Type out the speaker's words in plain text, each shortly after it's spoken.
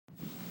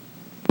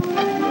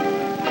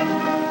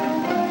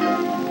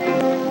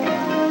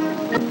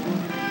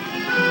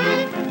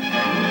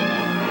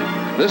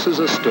This is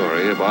a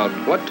story about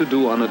what to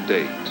do on a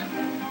date.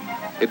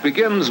 It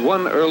begins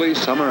one early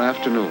summer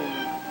afternoon.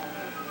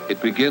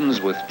 It begins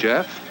with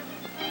Jeff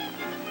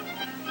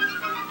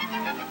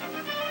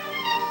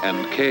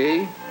and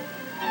Kay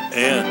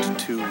and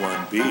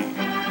 21B.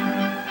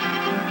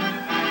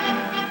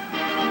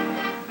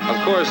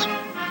 Of course,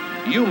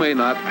 you may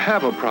not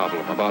have a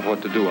problem about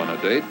what to do on a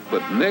date,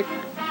 but Nick,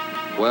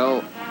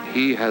 well,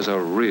 he has a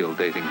real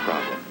dating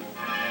problem.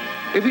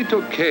 If he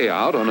took Kay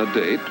out on a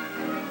date,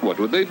 what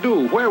would they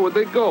do? Where would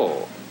they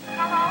go?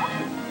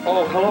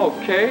 Oh, hello,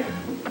 Kay.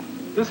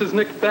 This is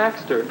Nick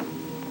Baxter.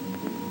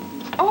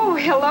 Oh,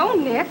 hello,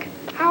 Nick.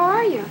 How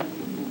are you?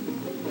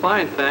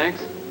 Fine,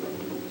 thanks.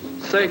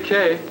 Say,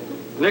 Kay,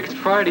 next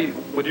Friday,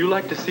 would you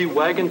like to see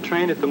Wagon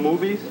Train at the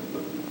movies?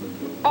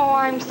 Oh,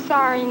 I'm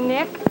sorry,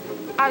 Nick.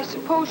 I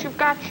suppose you've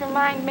got your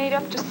mind made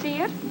up to see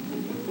it?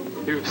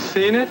 You've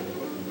seen it?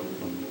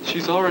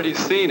 She's already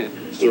seen it.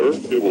 Sir,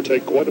 it will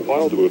take quite a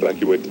while to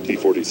evacuate the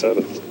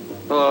T-47s.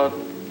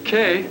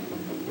 Kay,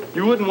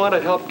 you wouldn't want to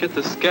help get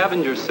the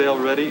scavenger sale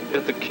ready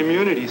at the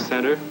community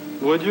center,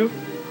 would you?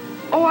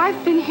 Oh,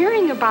 I've been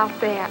hearing about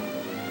that.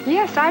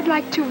 Yes, I'd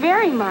like to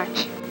very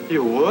much.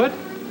 You would?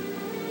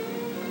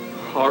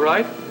 All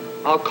right.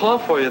 I'll call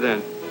for you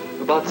then.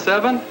 About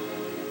 7?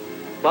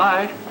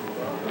 Bye.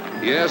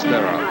 Yes,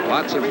 there are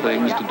lots of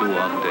things to do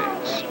on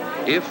dates.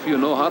 If you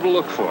know how to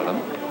look for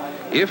them,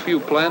 if you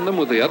plan them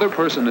with the other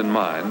person in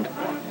mind,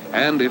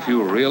 and if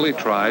you really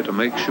try to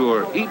make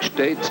sure each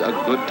date's a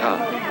good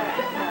time.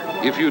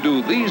 If you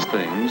do these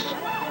things,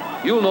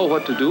 you'll know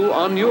what to do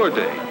on your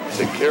date.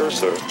 Take care,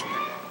 sir.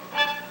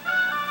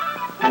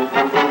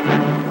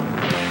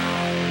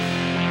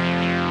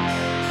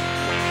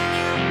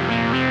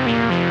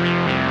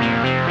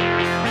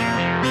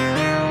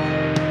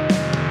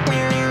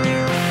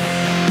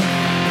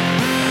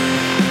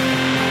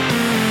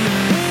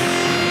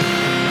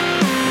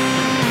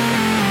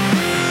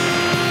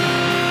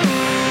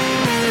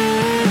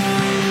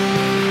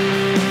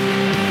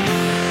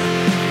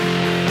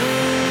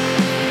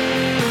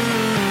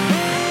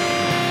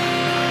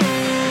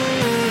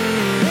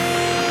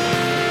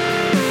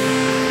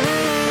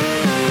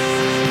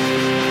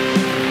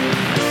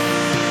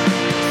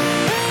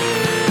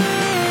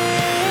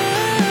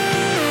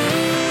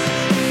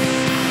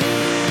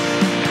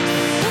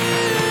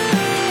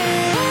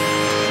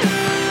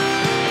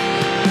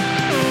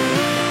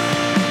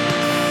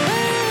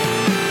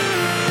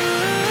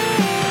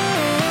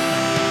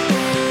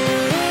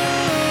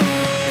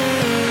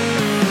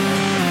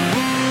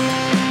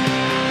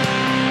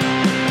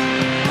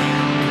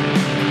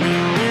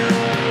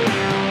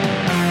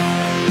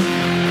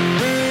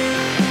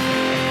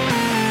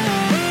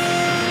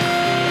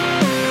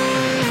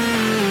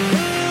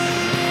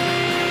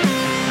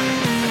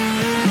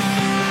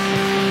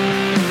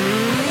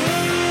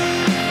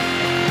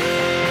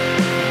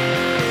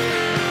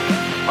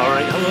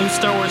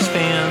 Star Wars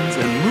fans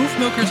and Moof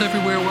Milkers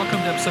everywhere, welcome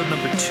to episode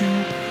number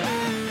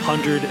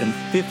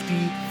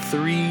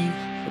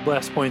 253 of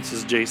Blast Points.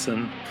 Is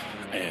Jason.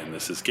 And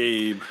this is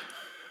Gabe.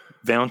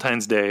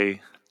 Valentine's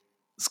Day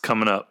is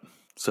coming up,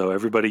 so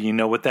everybody, you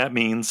know what that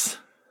means.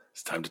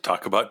 It's time to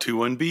talk about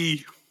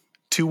 21B.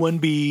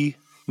 21B,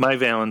 my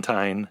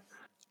Valentine.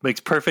 Makes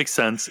perfect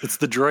sense. It's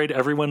the droid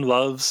everyone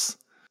loves.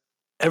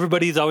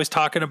 Everybody's always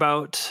talking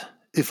about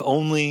if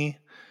only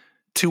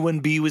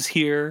 21B was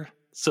here,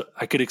 so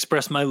I could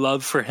express my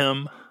love for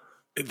him.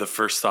 The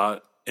first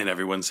thought in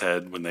everyone's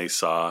head when they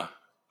saw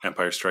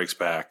Empire Strikes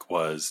Back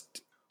was,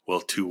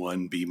 will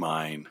 21 be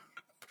mine?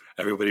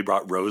 Everybody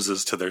brought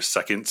roses to their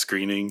second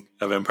screening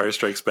of Empire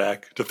Strikes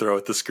Back to throw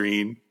at the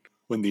screen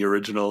when the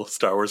original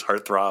Star Wars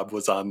Heartthrob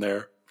was on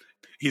there.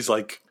 He's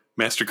like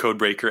Master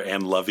Codebreaker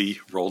and Lovey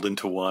rolled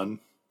into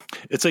one.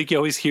 It's like you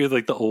always hear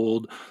like the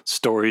old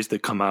stories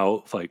that come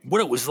out, like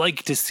what it was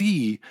like to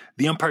see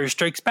The Empire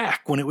Strikes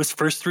Back when it was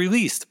first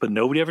released, but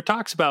nobody ever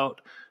talks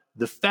about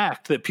the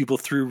fact that people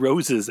threw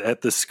roses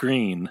at the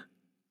screen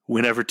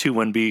whenever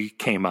 21B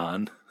came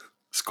on.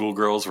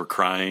 Schoolgirls were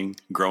crying,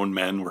 grown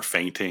men were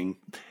fainting.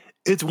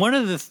 It's one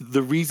of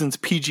the reasons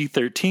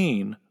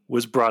PG-13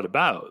 was brought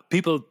about.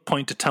 People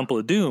point to Temple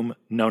of Doom.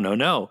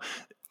 No.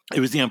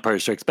 It was The Empire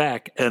Strikes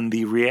Back, and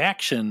the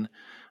reaction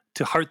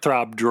to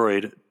Heartthrob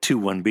Droid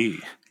 21B.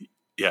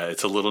 Yeah,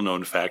 it's a little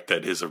known fact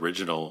that his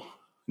original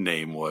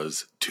name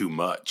was Too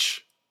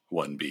Much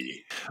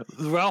 1B.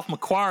 Ralph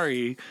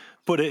McQuarrie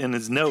put it in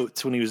his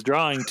notes when he was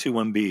drawing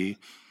 21B,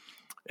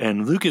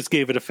 and Lucas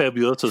gave it a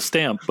Fabuloso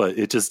stamp, but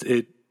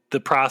the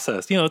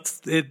process,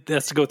 it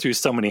has to go through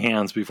so many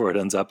hands before it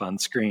ends up on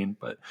screen.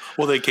 But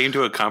well, they came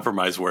to a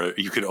compromise where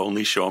you could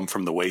only show him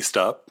from the waist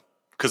up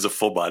because a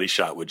full body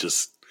shot would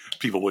just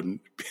people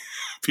wouldn't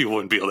be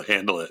able to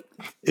handle it.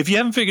 If you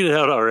haven't figured it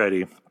out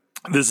already,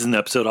 this is an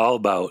episode all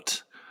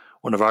about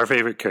one of our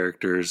favorite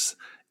characters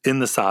in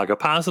the saga,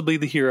 possibly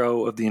the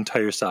hero of the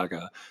entire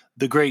saga,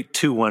 the great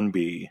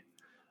 21B.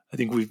 I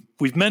think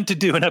we've meant to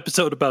do an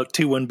episode about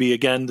 21B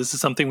again. This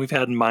is something we've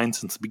had in mind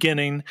since the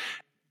beginning.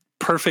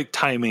 Perfect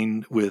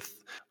timing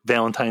with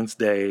Valentine's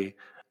Day,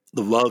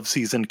 the love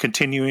season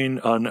continuing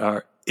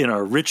on in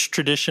our rich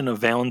tradition of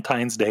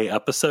Valentine's Day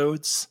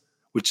episodes,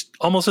 which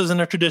almost isn't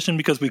a tradition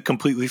because we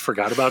completely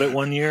forgot about it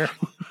one year.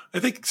 I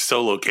think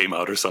Solo came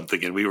out or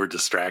something and we were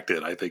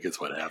distracted. I think it's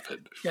what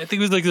happened. Yeah, I think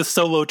it was like the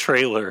Solo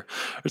trailer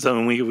or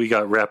something. We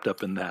got wrapped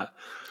up in that.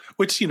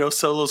 Which, you know,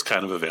 Solo's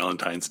kind of a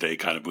Valentine's Day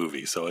kind of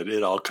movie, so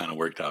it all kind of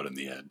worked out in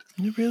the end.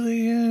 It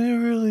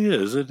really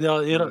is. It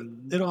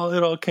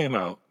all came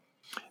out.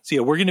 So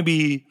yeah, we're going to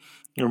be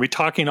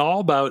talking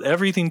all about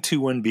everything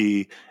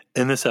 21B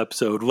in this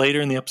episode.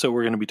 Later in the episode,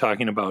 we're going to be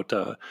talking about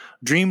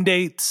dream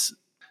dates.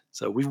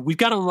 So we've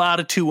got a lot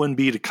of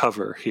 21B to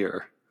cover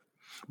here.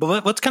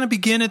 But let's kind of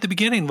begin at the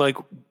beginning. Like,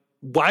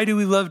 why do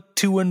we love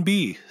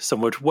 21B so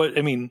much?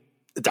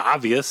 It's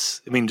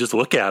obvious. I mean, just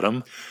look at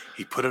him.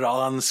 He put it all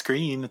on the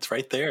screen. It's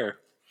right there.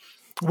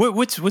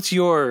 What's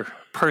your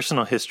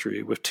personal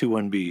history with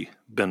 21B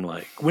been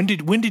like? When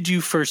did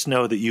you first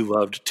know that you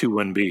loved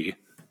 21B?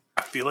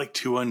 I feel like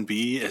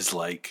 21B is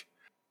like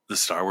the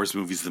Star Wars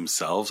movies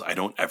themselves. I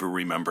don't ever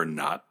remember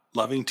not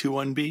loving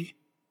 21B.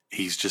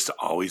 He's just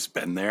always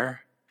been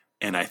there.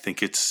 And I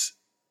think it's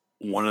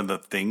one of the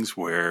things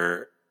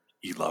where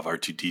you love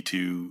R2-D2,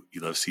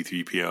 you love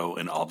C-3PO,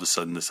 and all of a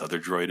sudden this other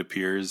droid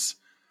appears.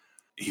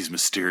 He's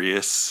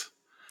mysterious,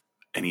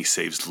 and he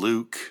saves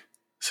Luke.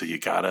 So you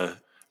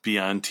gotta be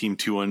on Team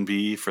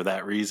 21B for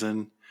that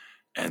reason.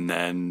 And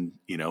then,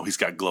 you know, he's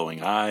got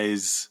glowing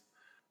eyes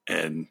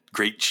and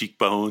great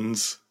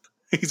cheekbones.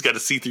 He's got a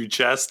see-through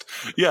chest.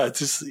 Yeah, it's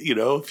just, you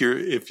know, if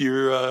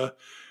you're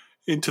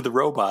into the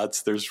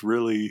robots, there's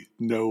really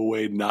no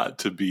way not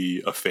to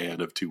be a fan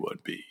of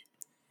 21B.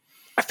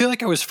 I feel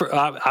like I was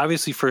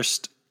obviously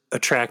first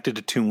attracted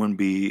to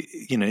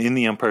 21B, you know, in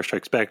The Empire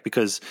Strikes Back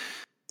because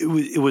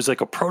it was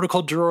like a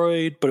protocol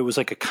droid, but it was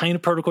like a kind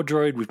of protocol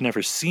droid we've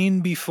never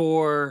seen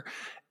before.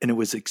 And it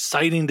was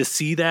exciting to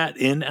see that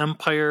in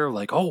Empire.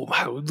 Like, oh,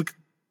 wow, look,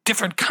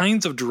 different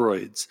kinds of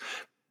droids.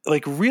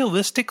 Like,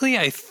 realistically,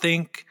 I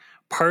think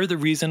part of the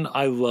reason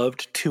I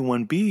loved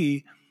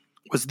 21B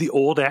was the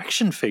old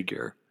action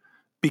figure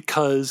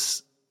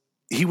because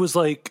he was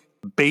like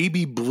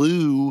baby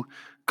blue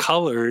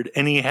colored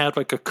and he had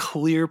like a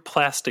clear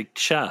plastic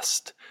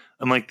chest,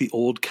 unlike the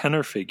old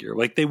Kenner figure.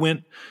 Like, they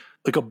went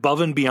like above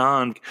and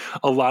beyond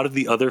a lot of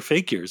the other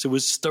figures. It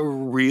was just a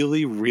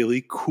really,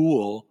 really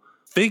cool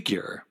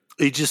figure.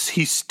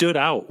 He stood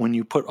out when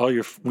you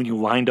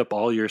lined up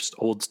all your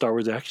old Star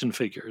Wars action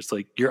figures.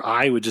 Like, your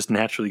eye would just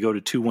naturally go to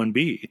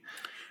 21B.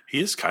 He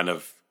is kind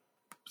of,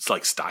 it's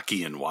like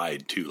stocky and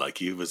wide too. Like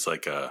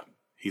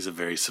he's a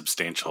very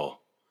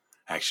substantial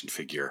action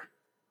figure.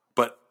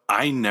 But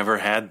I never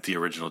had the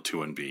original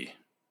 21B.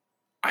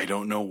 I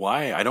don't know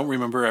why. I don't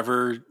remember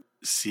ever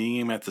seeing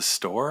him at the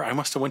store. I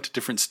must have went to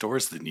different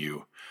stores than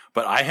you.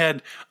 But I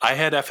had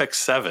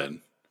FX7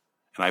 and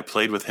I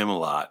played with him a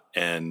lot.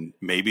 And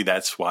maybe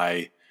that's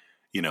why,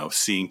 you know,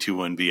 seeing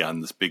 21B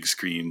on this big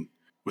screen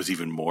was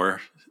even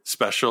more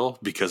special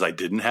because I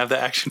didn't have the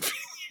action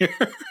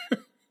figure.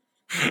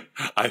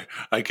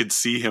 I could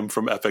see him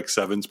from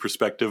FX7's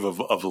perspective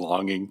of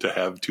longing to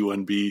have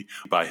 21B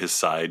by his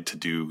side to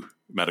do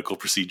medical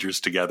procedures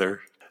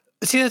together.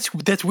 See,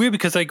 that's weird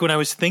because like when I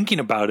was thinking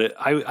about it,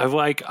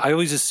 I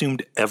always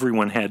assumed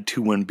everyone had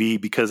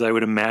 21B because I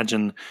would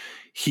imagine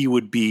he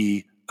would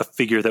be a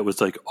figure that was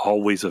like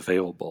always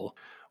available.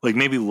 Like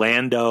maybe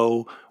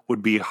Lando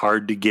would be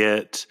hard to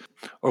get,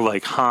 or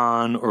like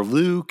Han or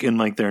Luke in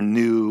like their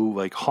new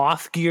like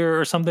Hoth gear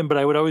or something. But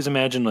I would always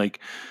imagine like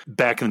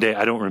back in the day,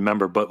 I don't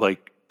remember, but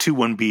like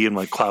 21B and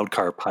like Cloud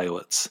Car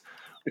pilots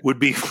would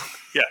be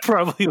yeah.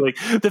 Probably like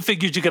the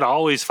figures you could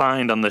always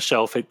find on the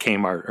shelf at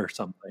Kmart or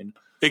something.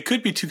 It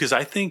could be too, because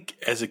I think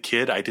as a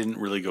kid, I didn't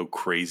really go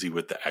crazy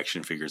with the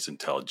action figures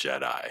until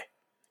Jedi.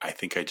 I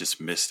think I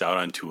just missed out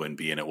on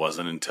 21B, and it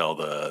wasn't until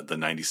the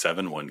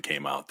 97 one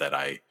came out that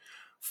I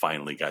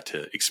finally got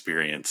to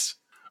experience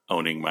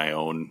owning my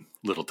own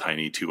little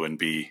tiny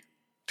 21B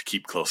to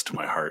keep close to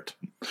my heart.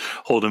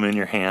 Hold him in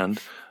your hand,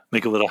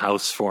 make a little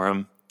house for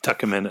him,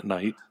 tuck him in at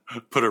night.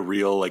 Put a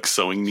real like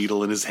sewing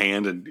needle in his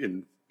hand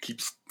and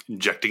keeps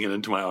injecting it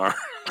into my arm.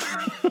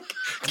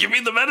 Give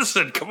me the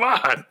medicine, come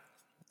on.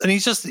 And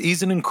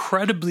he's an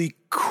incredibly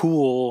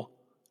cool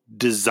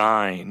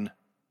design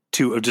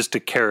of just a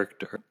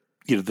character.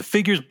 You know, the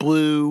figure's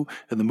blue.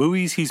 In the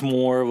movies, he's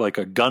more like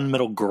a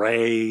gunmetal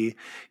gray.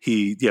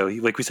 He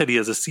like we said, he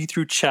has a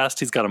see-through chest.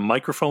 He's got a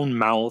microphone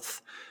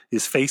mouth.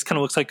 His face kind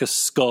of looks like a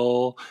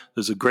skull.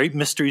 There's a great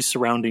mystery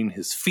surrounding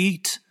his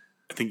feet.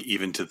 I think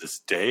even to this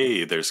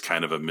day, there's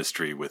kind of a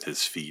mystery with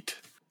his feet.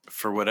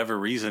 For whatever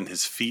reason,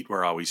 his feet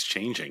were always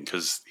changing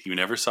because you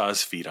never saw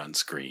his feet on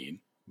screen.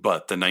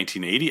 But the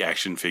 1980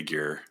 action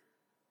figure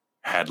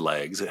had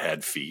legs, it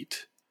had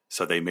feet.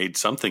 So they made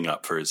something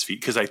up for his feet.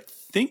 Because I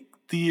think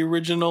the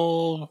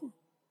original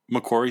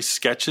McQuarrie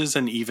sketches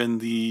and even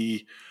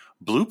the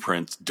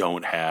blueprints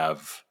don't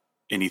have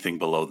anything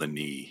below the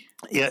knee.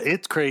 Yeah,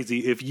 it's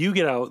crazy. If you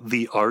get out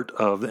the Art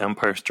of the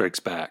Empire Strikes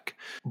Back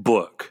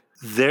book,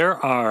 there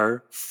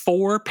are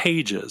 4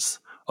 pages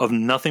of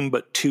nothing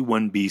but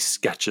 21B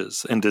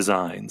sketches and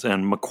designs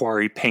and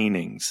McQuarrie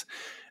paintings.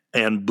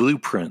 and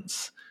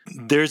blueprints.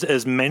 There's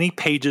as many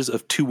pages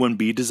of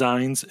 2-1B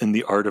designs in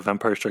the Art of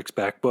Empire Strikes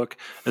Back book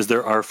as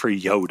there are for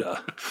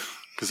Yoda.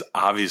 Because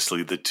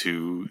obviously the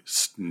two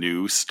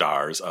new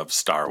stars of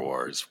Star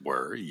Wars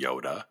were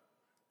Yoda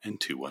and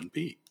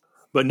 2-1B.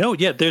 But no,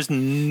 yeah, there's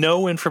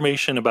no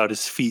information about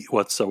his feet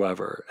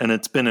whatsoever. And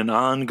it's been an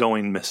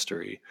ongoing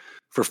mystery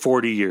for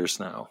 40 years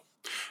now.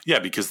 Yeah,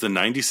 because the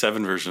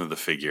 97 version of the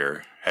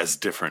figure has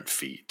different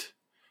feet.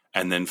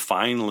 And then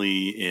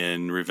finally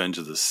in Revenge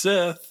of the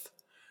Sith,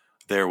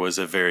 there was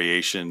a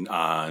variation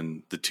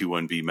on the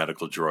 2-1B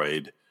medical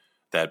droid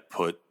that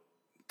put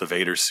the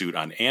Vader suit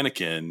on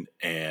Anakin,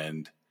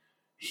 and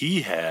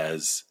he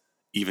has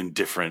even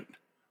different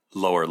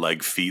lower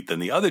leg feet than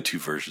the other two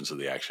versions of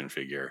the action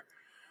figure.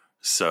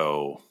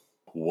 So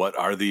what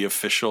are the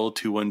official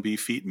 2-1B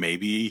feet?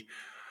 Maybe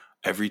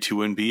every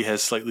 2-1B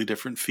has slightly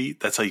different feet.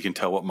 That's how you can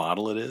tell what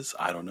model it is.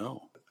 I don't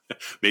know.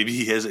 Maybe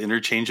he has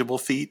interchangeable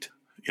feet.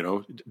 You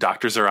know,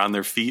 doctors are on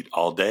their feet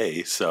all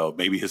day, so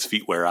maybe his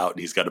feet wear out and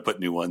he's got to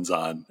put new ones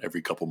on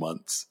every couple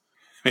months.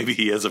 Maybe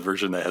he has a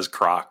version that has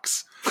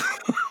Crocs.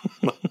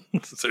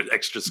 So they're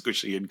extra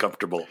squishy and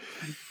comfortable.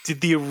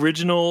 Did the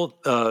original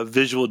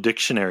visual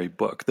dictionary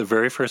book, the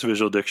very first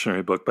visual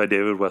dictionary book by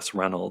David West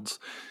Reynolds,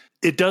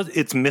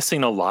 it's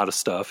missing a lot of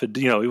stuff.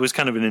 It was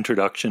kind of an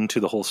introduction to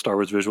the whole Star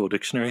Wars visual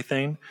dictionary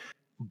thing,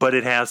 but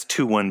it has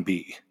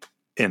 2-1B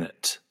in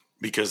it.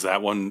 Because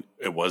that one,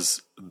 it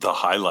was the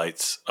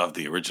highlights of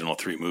the original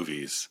 3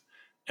 movies.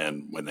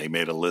 And when they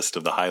made a list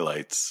of the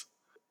highlights,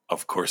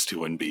 of course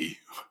 2-1B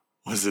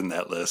was in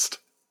that list.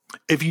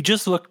 If you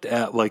just looked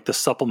at like the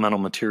supplemental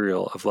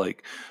material of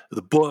like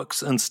the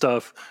books and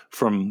stuff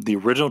from the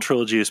original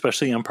trilogy,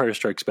 especially Empire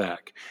Strikes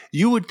Back,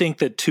 you would think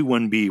that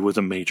 2-1B was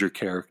a major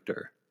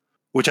character,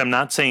 which I'm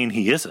not saying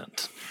he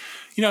isn't.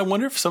 You know, I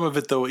wonder if some of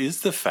it, though,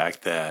 is the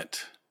fact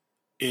that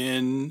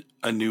in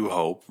A New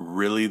Hope,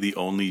 really the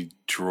only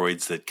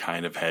droids that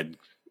kind of had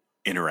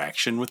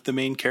interaction with the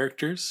main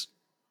characters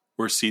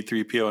were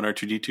C-3PO and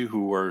R2-D2,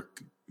 who were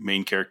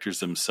main characters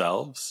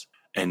themselves.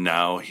 And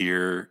now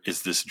here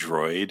is this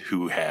droid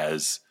who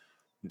has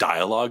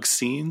dialogue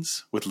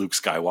scenes with Luke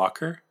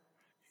Skywalker.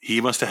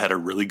 He must have had a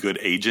really good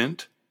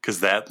agent,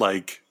 because that,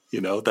 like,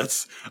 you know,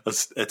 that's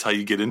how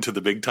you get into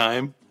the big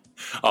time.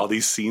 All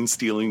these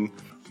scene-stealing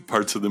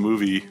parts of the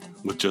movie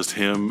with just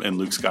him and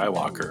Luke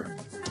Skywalker.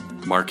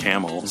 Mark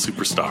Hamill,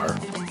 superstar.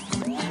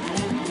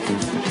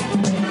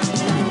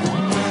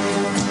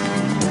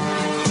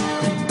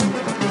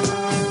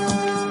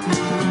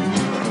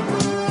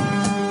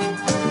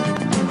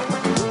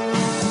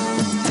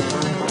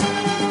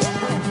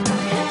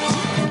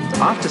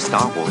 After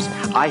Star Wars,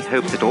 I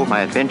hoped that all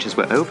my adventures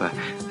were over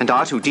and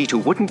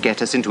R2-D2 wouldn't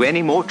get us into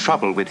any more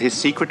trouble with his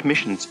secret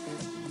missions.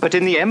 But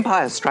in The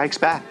Empire Strikes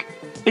Back,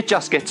 it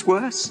just gets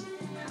worse.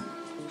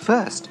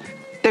 First,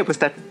 there was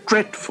that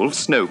dreadful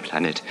snow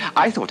planet.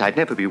 I thought I'd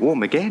never be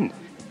warm again.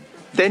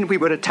 Then we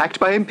were attacked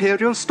by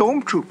Imperial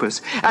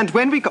stormtroopers, and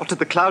when we got to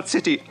the Cloud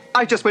City,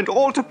 I just went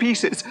all to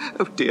pieces.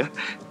 Oh dear,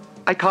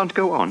 I can't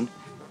go on.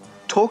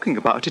 Talking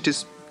about it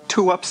is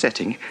too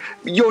upsetting.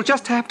 You'll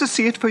just have to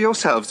see it for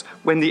yourselves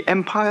when The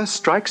Empire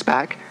Strikes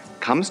Back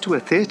comes to a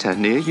theater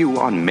near you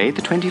on May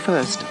the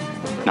 21st,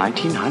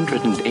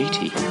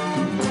 1980.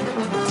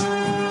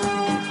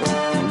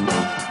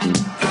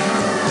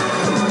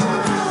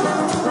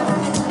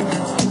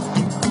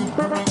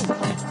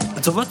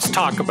 So let's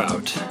talk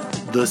about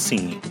the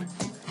scene,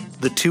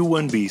 the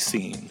 2-1B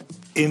scene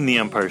in The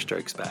Empire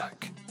Strikes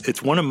Back.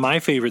 It's one of my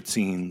favorite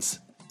scenes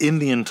in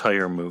the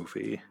entire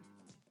movie.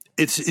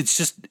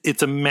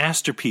 It's a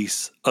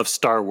masterpiece of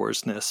Star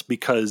Wars-ness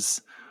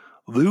because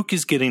Luke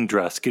is getting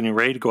dressed, getting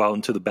ready to go out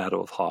into the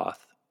Battle of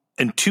Hoth.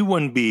 And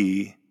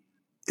 2-1B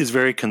is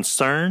very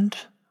concerned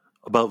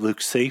about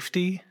Luke's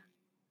safety,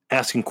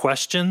 asking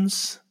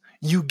questions.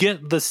 You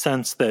get the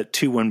sense that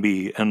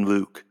 2-1B and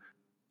Luke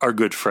are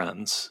good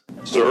friends.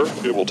 Sir,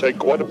 it will take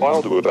quite a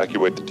while to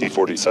evacuate the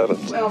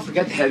T-47s. Well,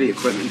 forget the heavy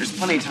equipment. There's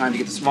plenty of time to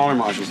get the smaller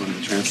modules onto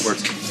the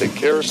transports. Take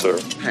care, sir.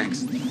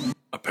 Thanks.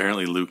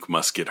 Apparently Luke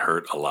must get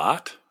hurt a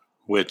lot,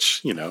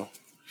 which, you know,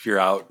 if you're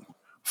out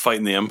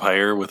fighting the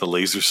Empire with a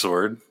laser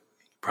sword,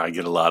 probably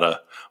get a lot of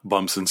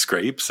bumps and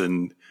scrapes,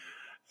 and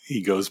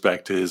he goes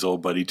back to his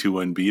old buddy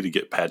 2-1B to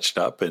get patched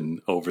up,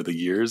 and over the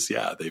years,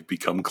 yeah, they've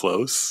become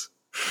close.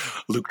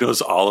 Luke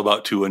knows all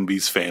about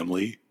 2-1B's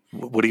family.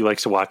 What he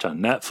likes to watch on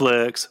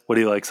Netflix, what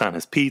he likes on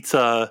his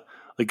pizza.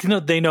 Like, you know,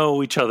 they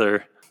know each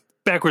other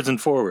backwards and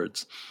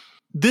forwards.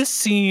 This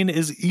scene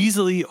is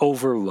easily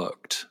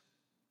overlooked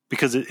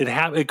because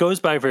it goes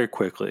by very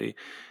quickly.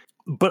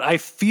 But I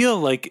feel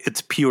like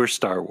it's pure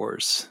Star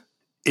Wars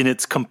in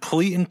its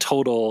complete and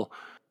total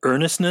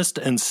earnestness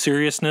and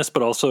seriousness,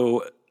 but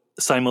also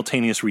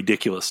simultaneous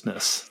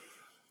ridiculousness.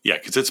 Yeah,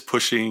 because it's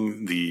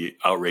pushing the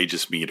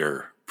outrageous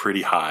meter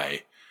pretty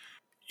high.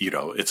 You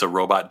know, it's a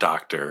robot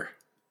doctor.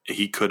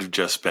 He could have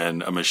just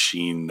been a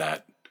machine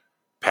that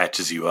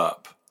patches you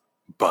up,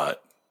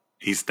 but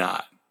he's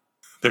not.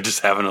 They're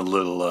just having a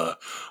little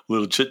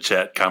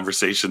chit-chat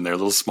conversation there, a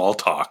little small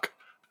talk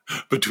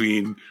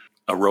between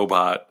a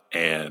robot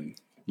and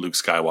Luke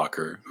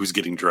Skywalker, who's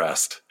getting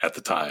dressed at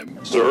the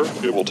time. Sir,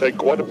 it will take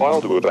quite a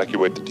while to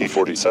evacuate the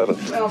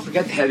T-47. Well,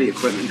 forget the heavy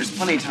equipment. There's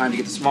plenty of time to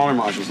get the smaller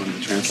modules onto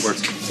the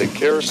transports. Take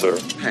care, sir.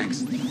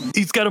 Thanks.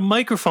 He's got a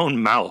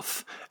microphone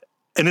mouth,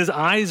 and his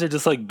eyes are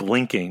just like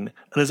blinking,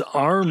 and his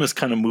arm is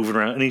kind of moving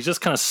around, and he's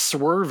just kind of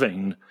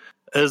swerving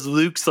as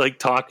Luke's like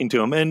talking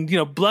to him. And, you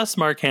know, bless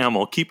Mark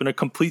Hamill, keeping a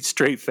complete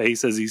straight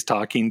face as he's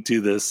talking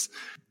to this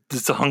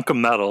hunk of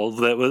metal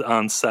that was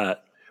on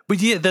set.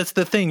 But yeah, that's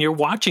the thing. You're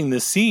watching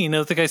this scene.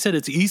 Like I said,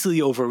 it's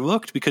easily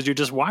overlooked because you're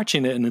just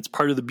watching it, and it's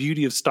part of the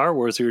beauty of Star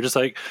Wars. You're just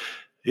like,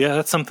 yeah,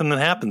 that's something that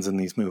happens in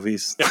these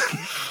movies.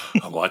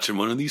 I'm watching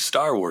one of these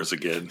Star Wars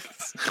again.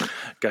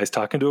 Guy's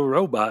talking to a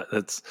robot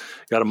that's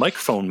got a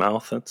microphone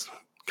mouth. That's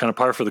kind of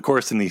par for the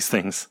course in these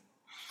things.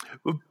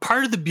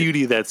 Part of the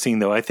beauty of that scene,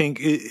 though, I think,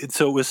 it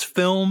was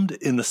filmed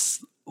in the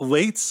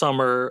late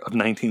summer of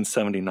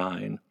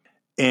 1979,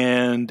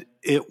 and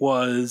it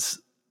was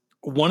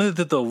one of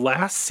the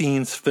last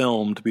scenes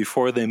filmed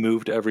before they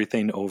moved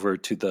everything over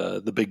to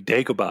the big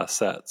Dagobah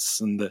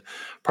sets, and the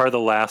part of the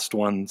last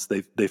ones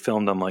they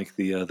filmed on like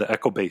the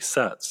Echo Base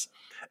sets.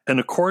 And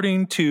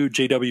according to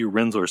J.W.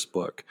 Rinsler's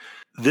book,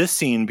 this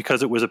scene,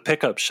 because it was a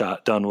pickup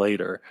shot done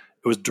later,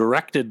 it was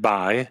directed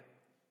by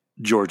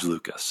George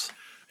Lucas.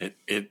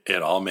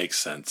 It all makes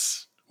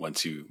sense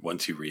once you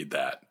read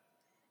that.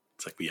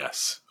 It's like,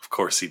 yes, of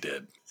course he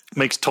did.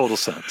 Makes total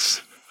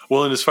sense.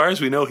 Well, and as far as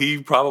we know,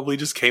 he probably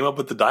just came up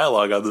with the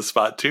dialogue on the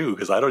spot too,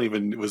 because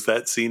was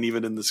that scene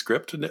even in the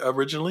script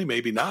originally?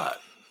 Maybe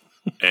not.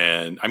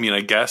 And I mean,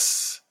 I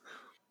guess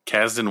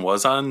Kasdan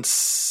was on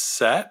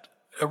set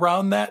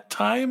around that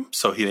time,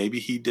 so maybe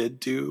he did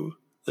do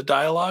the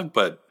dialogue,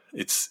 but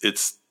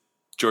it's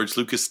George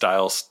Lucas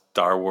style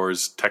Star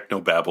Wars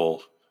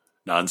technobabble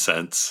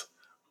nonsense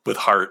with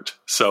heart.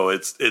 So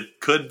it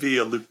could be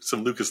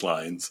some Lucas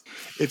lines.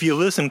 If you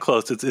listen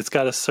close, it's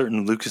got a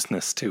certain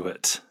Lucasness to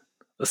it.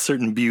 A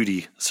certain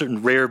beauty, a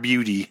certain rare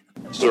beauty.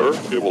 Sir,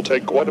 it will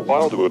take quite a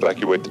while to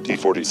evacuate the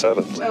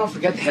T-47. Well,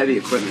 forget the heavy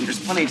equipment.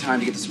 There's plenty of time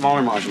to get the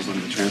smaller modules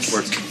onto the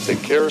transports.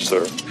 Take care,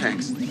 sir.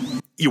 Thanks.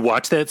 You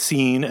watch that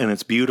scene, and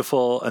it's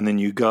beautiful, and then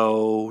you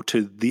go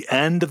to the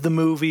end of the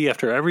movie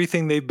after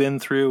everything they've been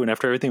through, and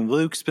after everything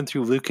Luke's been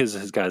through. Luke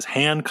has got his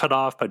hand cut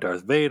off by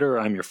Darth Vader,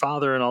 I'm your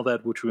father, and all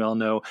that, which we all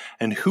know.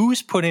 And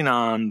who's putting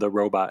on the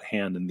robot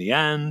hand in the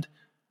end?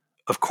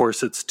 Of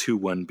course, it's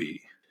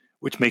 2-1B,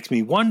 which makes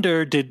me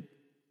wonder, did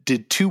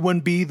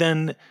 2-1B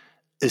then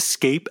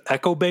escape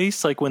Echo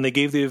Base? Like when they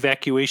gave the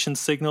evacuation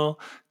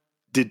signal,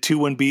 did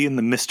 2-1B in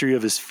the mystery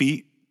of his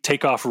feet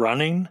take off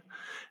running?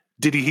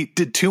 Did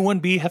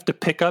 2-1B have to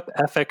pick up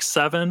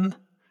FX7?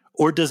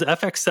 Or does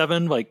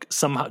FX7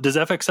 does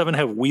FX7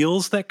 have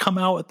wheels that come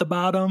out at the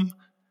bottom?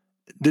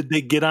 Did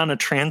they get on a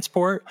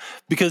transport?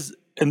 Because,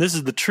 and this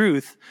is the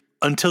truth,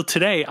 until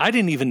today, I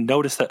didn't even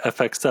notice that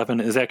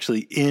FX7 is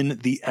actually in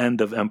the end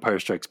of Empire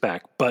Strikes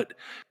Back, but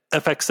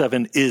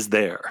FX7 is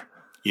there.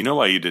 You know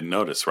why you didn't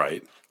notice,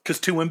 right? Because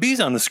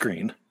 2-1B's on the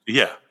screen.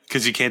 Yeah,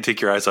 because you can't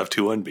take your eyes off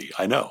 2-1B.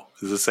 I know.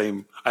 I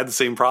had the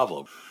same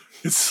problem.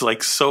 It's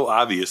like so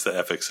obvious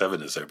that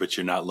FX7 is there, but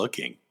you're not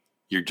looking.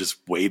 You're just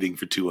waiting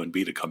for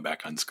 2-1B to come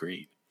back on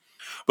screen.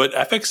 But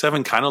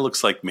FX7 kind of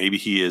looks like maybe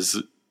he has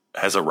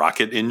a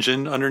rocket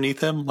engine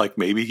underneath him. Like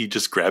maybe he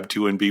just grabbed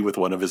 2-1B with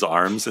one of his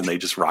arms and they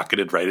just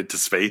rocketed right into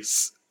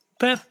space.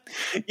 That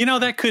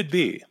could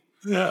be.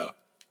 Yeah.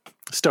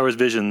 Star Wars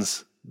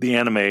Visions, the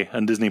anime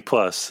on Disney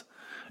Plus.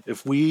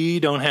 If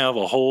we don't have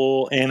a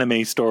whole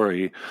anime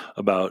story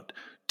about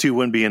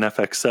 2-1B and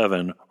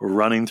FX7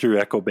 running through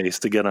Echo Base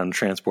to get on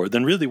transport,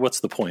 then really what's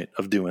the point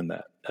of doing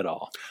that at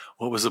all?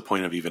 What was the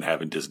point of even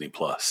having Disney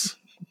Plus?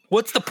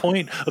 What's the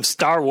point of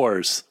Star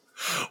Wars?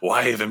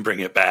 Why even bring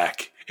it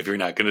back if you're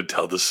not going to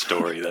tell the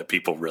story that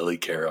people really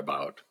care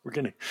about? We're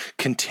going to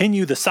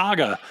continue the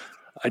saga.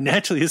 I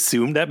naturally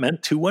assumed that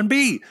meant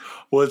 2-1B.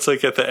 Well, it's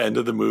like at the end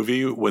of the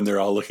movie when they're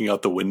all looking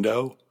out the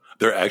window,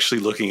 they're actually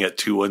looking at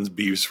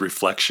 2-1B's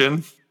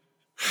reflection.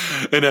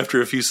 And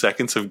after a few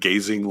seconds of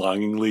gazing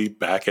longingly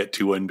back at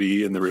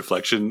 2-1B in the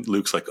reflection,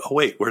 Luke's like, oh,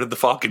 wait, where did the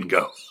Falcon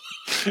go?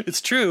 It's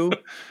true.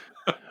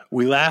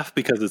 We laugh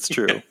because it's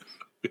true.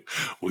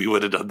 We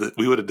would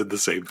have did the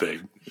same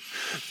thing.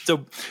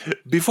 So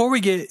before we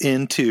get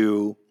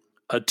into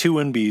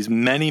 2-1B's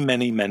many,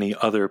 many, many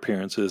other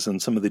appearances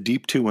and some of the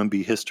deep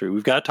 2-1B history,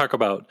 we've got to talk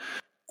about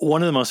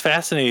one of the most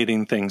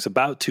fascinating things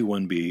about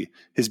 2-1B,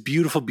 his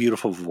beautiful,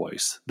 beautiful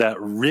voice, that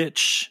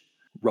rich,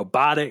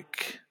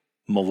 robotic,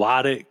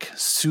 melodic,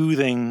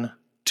 soothing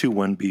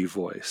 2-1B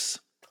voice.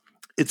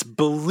 It's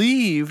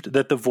believed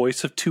that the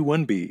voice of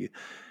 2-1B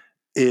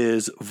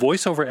is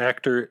voiceover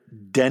actor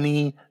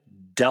Denny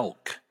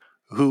Delk,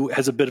 who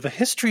has a bit of a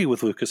history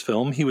with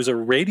Lucasfilm. He was a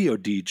radio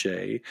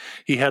DJ.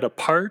 He had a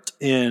part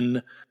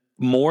in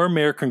More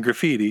American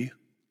Graffiti,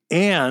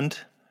 and,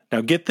 now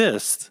get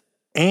this,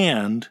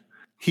 and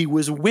he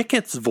was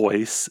Wicket's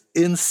voice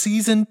in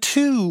season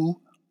 2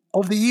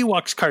 of the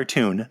Ewoks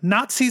cartoon,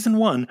 not season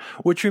 1,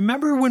 which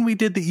remember when we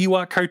did the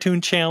Ewok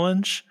cartoon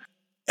challenge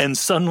and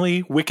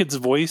suddenly Wicket's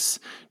voice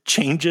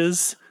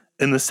changes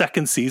in the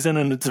second season,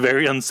 and it's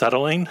very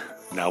unsettling.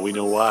 Now we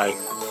know why.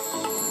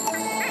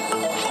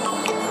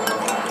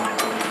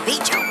 Be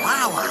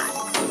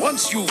Chihuahua.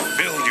 Once you've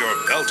filled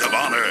your belt of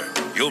honor,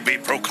 you'll be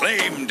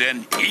proclaimed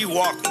an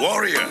Ewok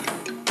warrior.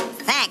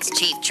 Thanks,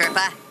 Chief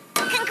Chirpa.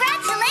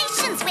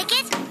 Congratulations,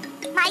 Wicket.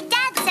 My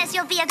dad says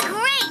you'll be a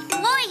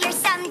great warrior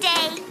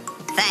someday.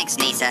 Thanks,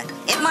 Nisa.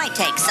 It might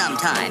take some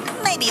time,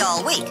 maybe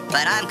all week,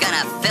 but I'm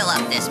gonna fill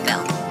up this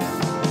belt.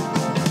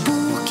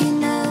 Pour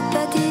qu'une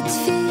petite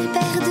fille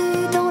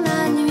perdue dans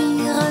la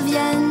nuit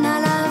revienne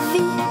à la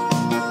vie.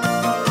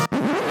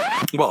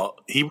 Well,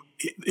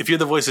 if you're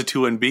the voice of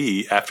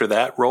 2NB, after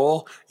that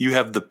role, you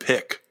have the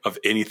pick of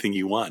anything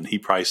you want. He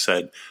probably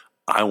said,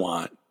 I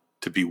want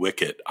to be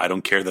Wicket. I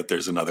don't care that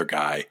there's another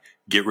guy.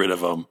 Get rid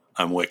of him.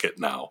 I'm Wicket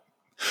now.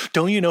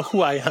 Don't you know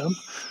who I am?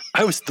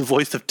 I was the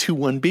voice of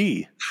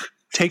 2-1-B.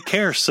 Take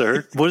care,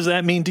 sir. What does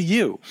that mean to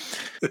you?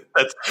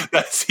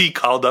 That's he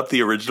called up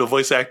the original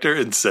voice actor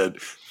and said,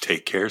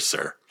 take care,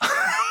 sir.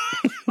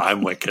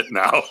 I'm Wicket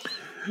now.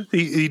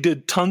 He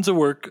did tons of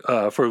work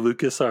for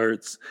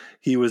LucasArts.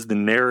 He was the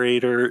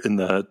narrator in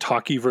the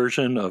talkie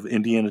version of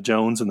Indiana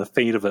Jones and the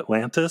Fate of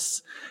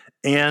Atlantis.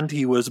 And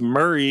he was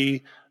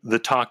Murray, the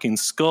talking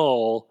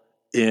skull,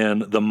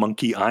 in the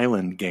Monkey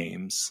Island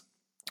games.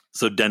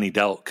 So Denny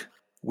Delk,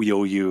 we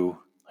owe you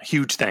a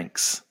huge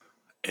thanks.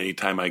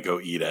 Anytime I go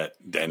eat at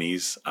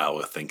Denny's, I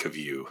will think of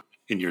you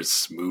in your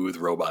smooth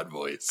robot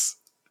voice.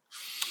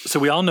 So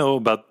we all know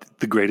about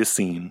the greatest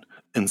scene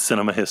in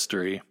cinema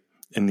history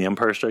in The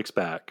Empire Strikes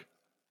Back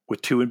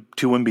with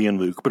 2-1-B and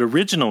Luke. But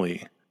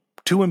originally,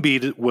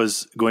 2-1-B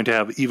was going to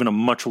have even a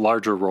much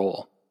larger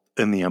role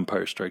in The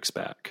Empire Strikes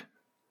Back.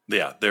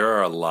 Yeah, there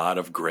are a lot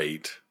of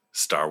great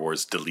Star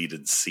Wars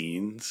deleted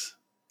scenes,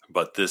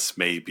 but this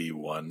may be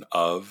one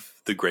of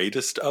the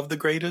greatest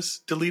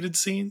deleted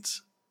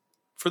scenes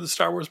for the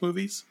Star Wars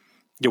movies.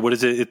 Yeah, what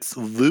is it? It's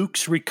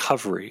Luke's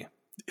Recovery.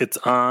 It's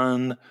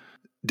on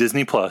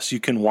Disney Plus. You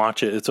can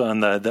watch it. It's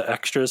on the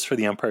extras for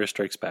The Empire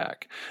Strikes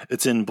Back.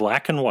 It's in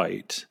black and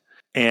white,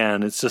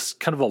 and it's just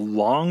kind of a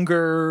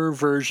longer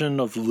version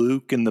of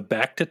Luke in the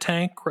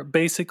back-to-tank,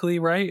 basically,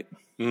 right?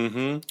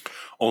 Mm-hmm.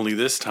 Only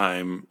this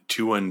time,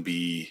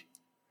 2-1-B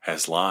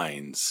has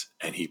lines,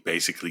 and he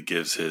basically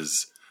gives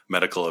his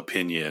medical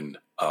opinion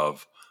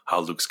of how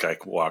Luke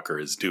Skywalker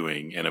is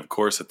doing. And of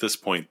course, at this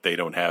point, they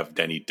don't have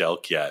Denny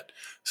Delk yet.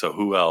 So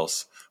who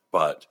else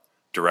but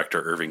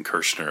director Irving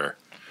Kershner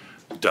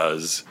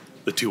does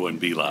the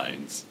 2-1-B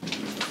lines?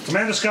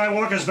 Commander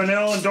Skywalker has been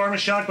ill and Dormish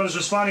shot, but is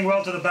responding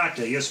well to the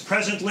Bacta. He is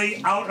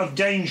presently out of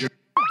danger.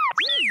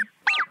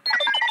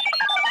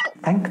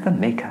 Thank the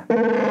Maker.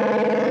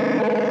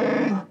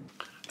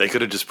 They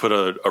could have just put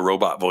a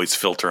robot voice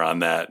filter on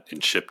that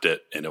and shipped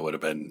it, and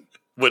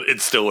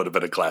it still would have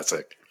been a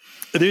classic.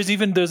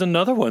 There's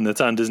another one that's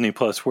on Disney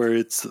Plus where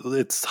it's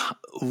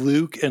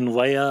Luke and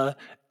Leia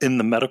in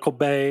the medical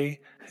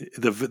bay,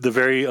 the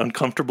very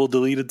uncomfortable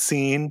deleted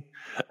scene.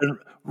 And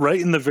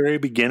right in the very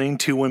beginning,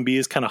 2-1-B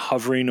is kind of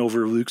hovering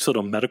over Luke's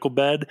little medical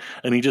bed,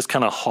 and he just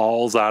kind of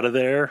hauls out of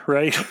there,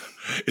 right?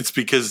 It's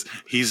because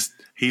he's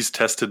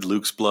tested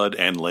Luke's blood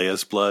and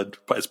Leia's blood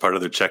as part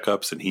of their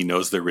checkups, and he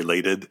knows they're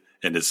related.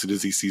 And as soon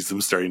as he sees them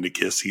starting to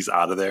kiss, he's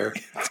out of there.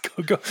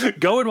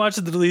 Go and watch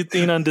the deleted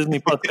scene on Disney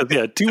Plus.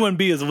 Yeah,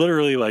 2-1-B is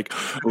literally like,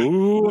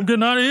 "Ooh, I'm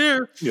getting out of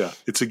here." Yeah,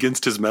 it's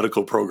against his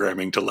medical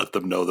programming to let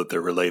them know that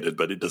they're related,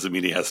 but it doesn't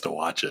mean he has to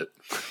watch it.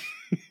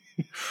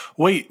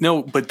 Wait,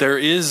 no, but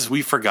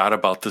we forgot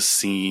about the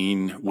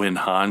scene when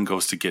Han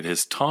goes to get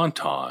his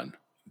Tauntaun.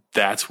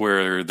 That's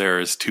where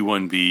there's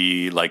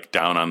 2-1-B like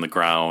down on the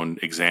ground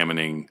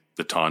examining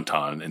the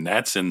Tauntaun, and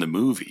that's in the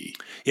movie.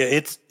 Yeah,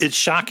 it's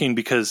shocking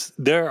because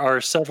there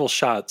are several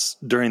shots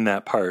during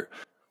that part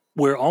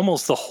where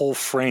almost the whole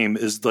frame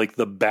is like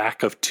the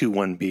back of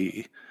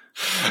 2-1-B.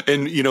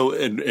 And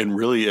and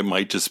really it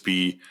might just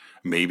be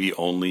maybe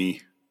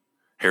only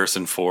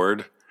Harrison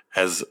Ford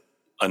has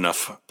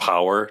enough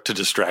power to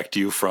distract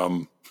you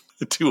from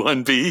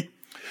 2-1-B.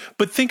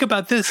 But think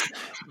about this.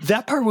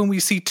 That part when we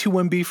see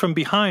 2-1-B from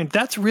behind,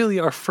 that's really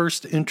our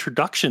first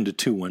introduction to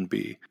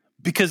 2-1-B.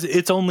 Because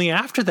it's only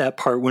after that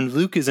part when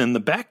Luke is in the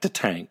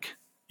back-to-tank.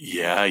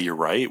 Yeah, you're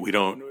right.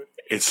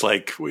 It's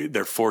like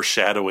they're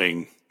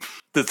foreshadowing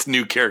this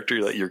new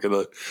character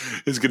that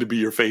is gonna be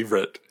your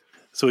favorite.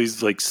 So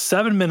he's like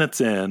 7 minutes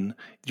in.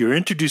 You're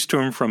introduced to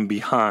him from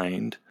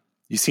behind.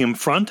 You see him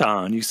front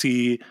on. You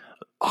see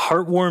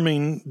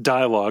heartwarming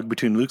dialogue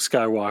between Luke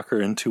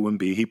Skywalker and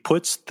 2-1-B. He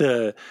puts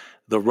the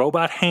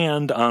robot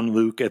hand on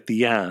Luke at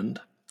the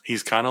end.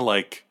 He's kind of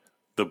like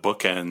the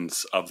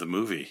bookends of the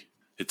movie.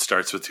 It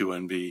starts with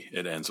 2-1-B.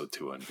 It ends with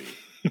 2-1-B.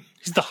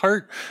 He's the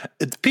heart.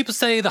 People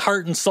say the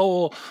heart and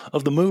soul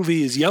of the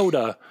movie is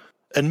Yoda,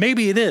 and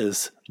maybe it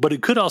is, but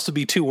it could also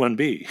be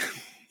 2-1-B.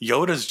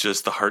 Yoda's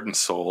just the heart and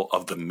soul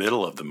of the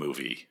middle of the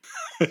movie,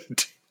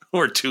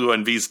 where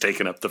 2-1-B's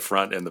taking up the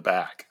front and the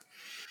back.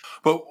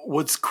 But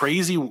what's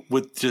crazy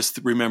with just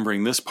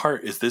remembering this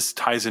part is this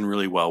ties in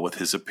really well with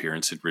his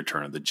appearance in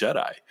Return of the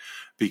Jedi,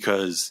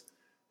 because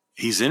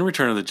he's in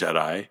Return of the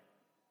Jedi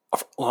a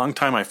long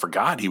time I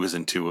forgot he was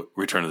into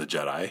Return of the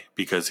Jedi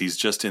because he's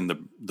just in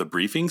the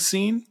briefing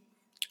scene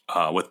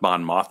with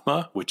Mon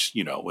Mothma, which,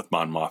 with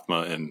Mon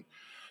Mothma and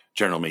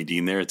General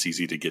Madine there, it's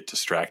easy to get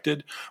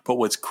distracted. But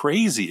what's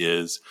crazy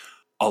is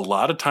a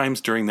lot of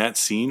times during that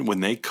scene, when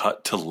they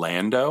cut to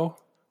Lando,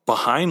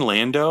 behind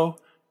Lando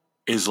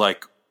is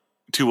like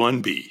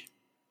 2-1B,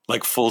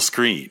 like full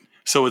screen.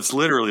 So it's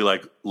literally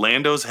like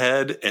Lando's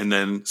head and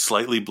then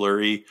slightly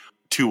blurry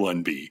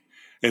 2-1B.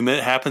 And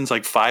that happens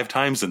like 5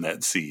 times in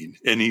that scene.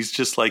 And he's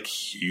just like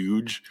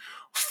huge,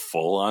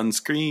 full on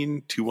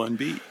screen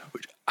 2-1B.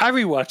 I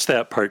rewatched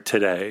that part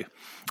today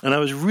and I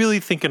was really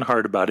thinking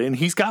hard about it. And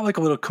he's got like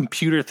a little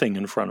computer thing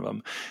in front of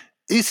him.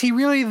 Is he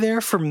really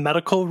there for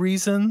medical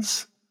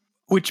reasons?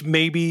 Which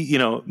maybe,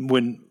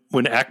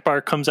 when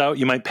Akbar comes out,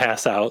 you might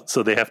pass out.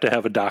 So they have to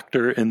have a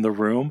doctor in the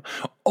room.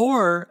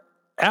 Or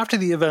after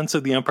the events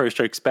of The Empire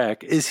Strikes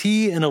Back, is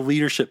he in a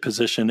leadership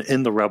position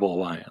in the Rebel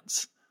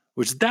Alliance?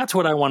 Which that's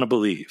what I want to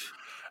believe.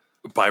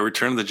 By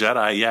Return of the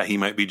Jedi, yeah, he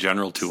might be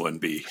General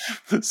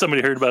 2-1B.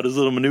 Somebody heard about his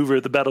little maneuver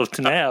at the Battle of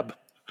Tanab.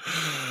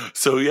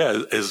 So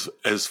yeah,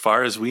 as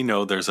far as we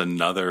know, there's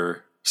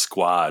another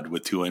squad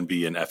with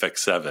 2-1B and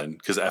FX7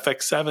 because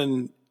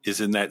FX7 is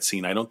in that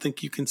scene. I don't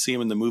think you can see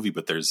him in the movie,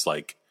 but there's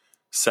like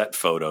set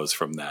photos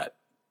from that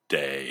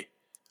day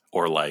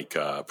or like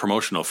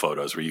promotional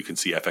photos where you can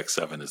see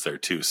FX7 is there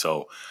too.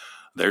 So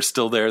they're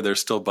still there. They're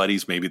still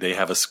buddies. Maybe they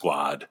have a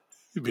squad.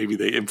 Maybe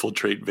they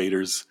infiltrate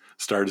Vader's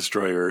Star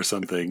Destroyer or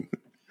something.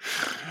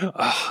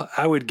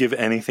 I would give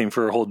anything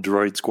for a whole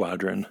droid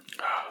squadron.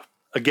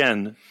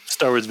 Again,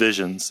 Star Wars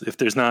Visions. If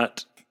there's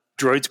not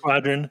Droid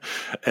Squadron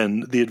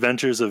and the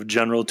adventures of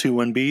General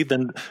 2-1B,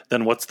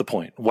 then what's the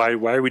point? Why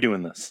are we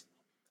doing this?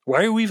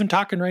 Why are we even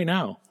talking right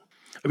now?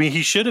 I mean,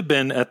 he should have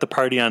been at the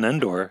party on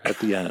Endor at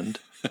the end.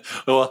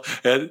 Well,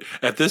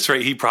 at this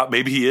rate,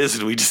 maybe he is,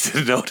 and we just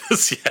didn't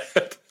notice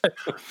yet.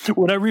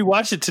 When I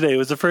rewatched it today,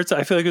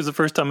 I feel like it was the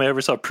first time I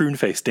ever saw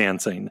Pruneface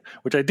dancing,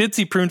 which I did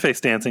see Pruneface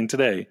dancing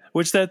today,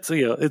 which it's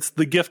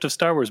the gift of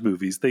Star Wars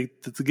movies.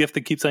 It's a gift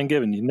that keeps on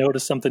giving. You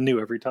notice something new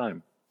every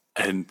time.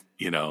 And,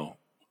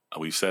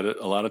 we've said it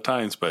a lot of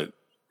times, but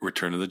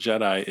Return of the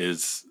Jedi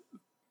is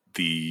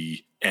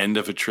the end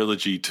of a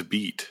trilogy to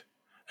beat.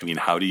 I mean,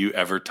 how do you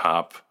ever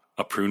top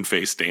a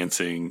Pruneface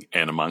dancing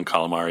and a Mon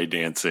Calamari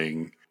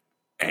dancing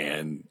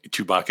and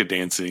Chewbacca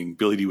dancing,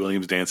 Billy D.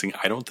 Williams dancing?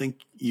 I don't think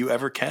you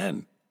ever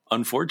can,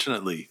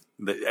 unfortunately.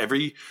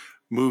 Every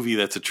movie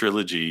that's a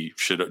trilogy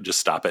should just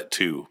stop at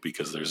 2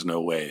 because there's no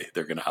way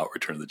they're going to out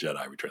Return of the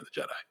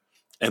Jedi.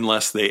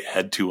 Unless they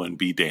add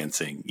 2-1B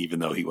dancing, even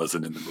though he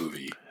wasn't in the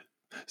movie.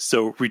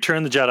 So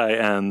Return of the Jedi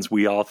ends.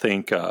 We all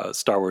think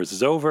Star Wars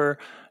is over.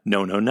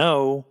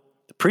 No.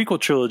 The prequel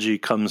trilogy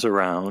comes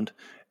around.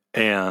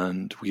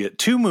 And we get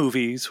 2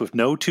 movies with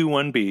no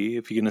 2-1B.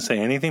 If you're going to say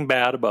anything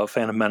bad about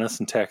Phantom Menace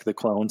and Attack of the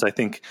Clones, I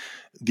think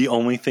the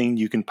only thing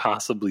you can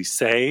possibly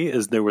say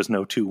is there was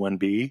no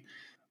 2-1B.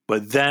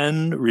 But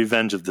then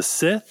Revenge of the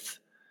Sith,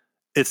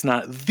 it's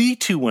not the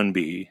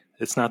 2-1B.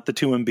 It's not the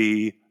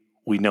 2-1B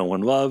we know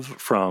and love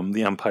from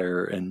The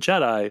Empire and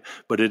Jedi,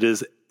 but it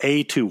is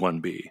a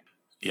 2-1B.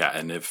 Yeah,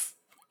 and if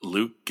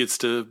Luke gets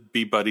to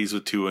be buddies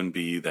with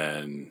 2-1B,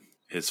 then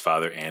his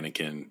father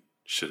Anakin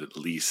should at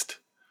least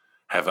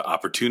have an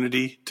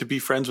opportunity to be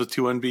friends with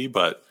 2-1B,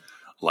 but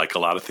like a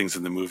lot of things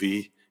in the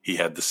movie, he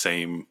had the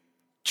same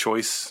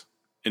choice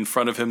in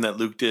front of him that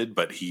Luke did,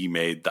 but he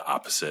made the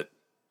opposite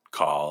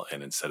call,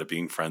 and instead of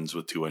being friends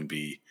with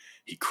 2-1B,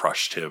 he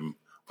crushed him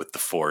with the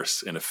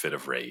Force in a fit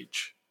of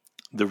rage.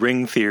 The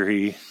ring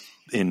theory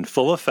in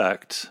full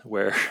effect,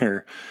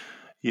 where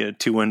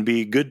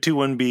 2-1B, good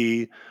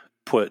 2-1B,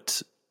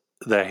 put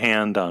the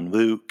hand on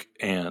Luke,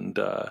 and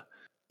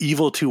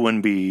evil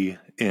 2-1B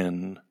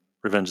in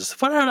Revenge of the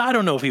Sith. I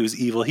don't know if he was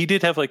evil. He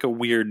did have like a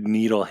weird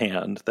needle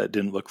hand that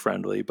didn't look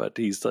friendly, but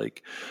he's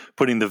like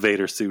putting the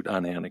Vader suit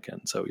on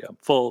Anakin. So yeah,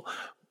 full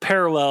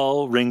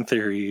parallel ring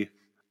theory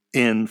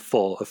in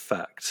full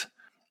effect.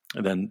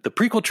 And then the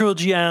prequel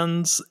trilogy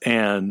ends,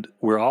 and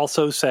we're all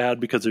so sad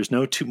because there's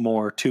no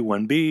more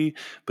 2-1B.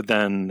 But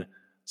then,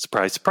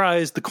 surprise,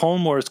 surprise, the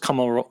Clone Wars come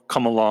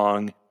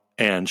along,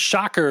 and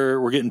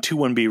shocker, we're getting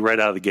 2-1B right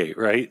out of the gate,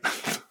 right?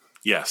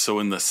 Yeah, so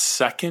in the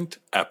second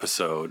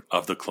episode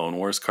of the Clone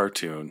Wars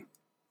cartoon,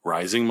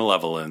 Rising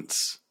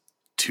Malevolence,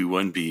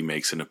 2-1B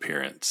makes an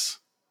appearance.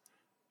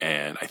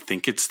 And I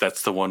think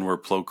that's the one where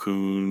Plo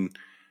Koon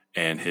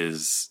and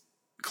his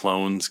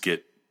clones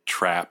get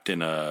trapped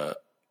in a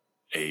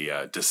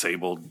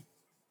disabled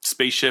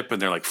spaceship,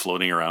 and they're like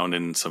floating around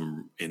in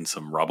some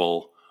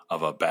rubble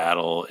of a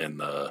battle, and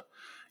the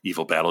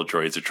evil battle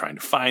droids are trying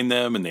to find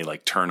them, and they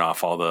like turn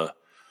off all the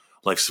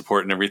life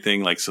support and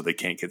everything, like, so they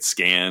can't get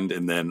scanned.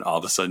 And then all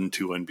of a sudden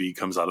 2-1B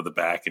comes out of the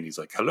back and he's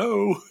like,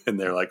 hello. And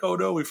they're like, oh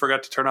no, we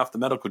forgot to turn off the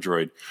medical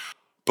droid.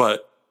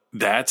 But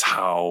that's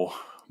how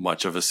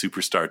much of a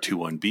superstar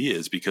 2-1B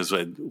is, because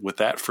with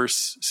that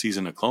first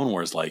season of Clone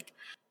Wars, like,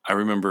 I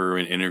remember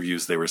in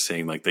interviews they were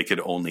saying like they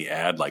could only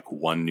add like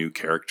 1 new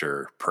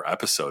character per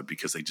episode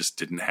because they just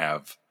didn't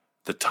have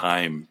the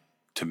time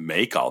to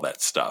make all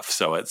that stuff.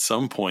 So at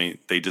some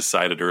point, they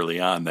decided early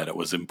on that it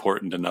was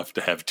important enough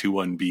to have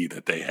 2-1-B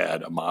that they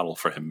had a model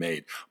for him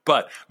made.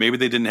 But maybe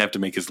they didn't have to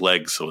make his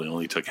legs, so they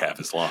only took half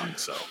as long.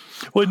 So,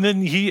 well, and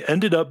then he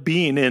ended up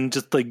being in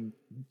just like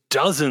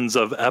dozens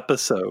of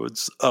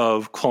episodes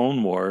of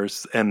Clone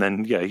Wars, and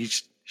then he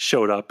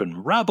showed up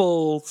in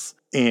Rebels,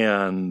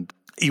 and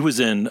he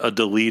was in a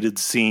deleted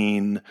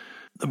scene,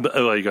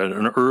 like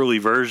an early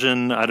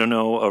version, I don't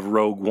know, of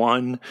Rogue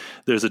One.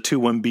 There's a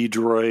 2-1-B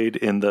droid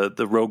in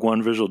the Rogue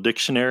One visual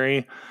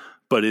dictionary,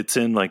 but it's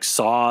in like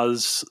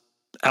Saw's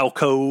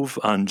alcove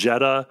on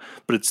Jeddah,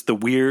 but it's the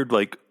weird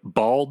like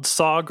bald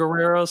Saw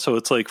Gerrera, so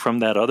it's like from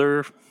that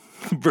other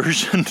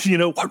version,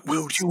 what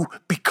will you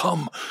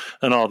become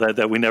and all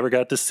that we never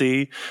got to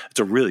see. It's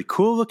a really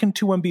cool looking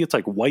 2-1-B. It's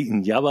like white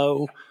and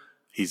yellow.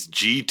 He's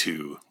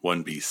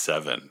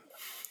G2-1B7,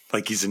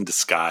 like he's in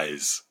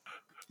disguise.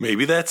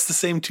 Maybe that's the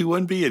same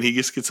 2-1-B, and he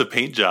just gets a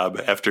paint job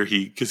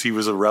because he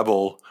was a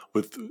rebel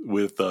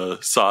with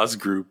Saw's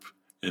group,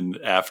 and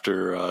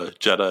after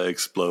Jeddah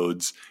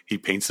explodes, he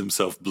paints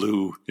himself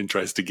blue and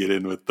tries to get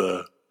in with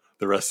the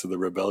rest of the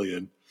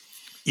rebellion.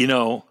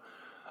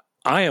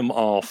 I am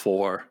all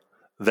for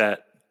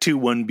that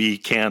 2-1-B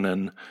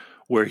canon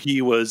where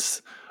he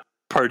was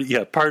part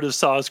of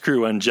Saw's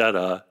crew on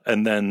Jeddah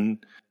and then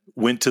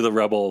went to the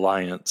Rebel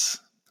Alliance,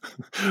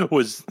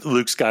 was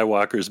Luke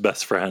Skywalker's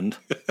best friend.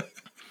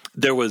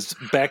 There was,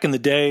 back in the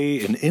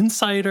day, an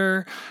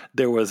Insider.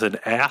 There was an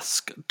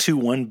Ask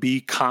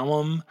 2-1-B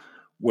column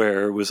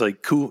where it was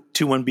like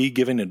 2-1-B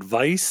giving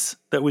advice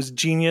that was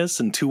genius,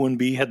 and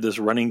 2-1-B had this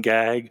running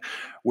gag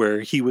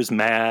where he was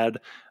mad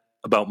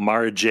about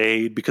Mara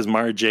Jade because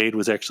Mara Jade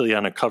was actually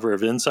on a cover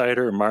of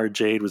Insider, and Mara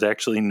Jade was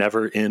actually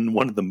never in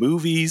one of the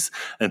movies,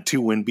 and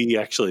 2-1-B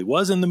actually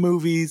was in the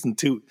movies, and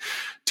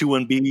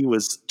 2-1-B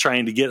was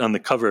trying to get on the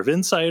cover of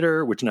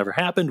Insider, which never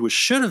happened, which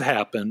should have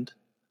happened.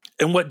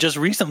 And what just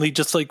recently,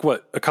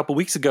 a couple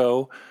weeks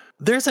ago,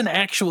 there's an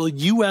actual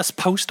U.S.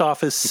 Post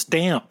Office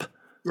stamp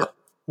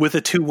with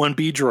a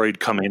 2-1-B droid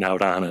coming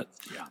out on it.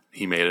 Yeah,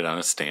 he made it on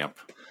a stamp.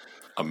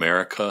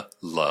 America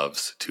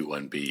loves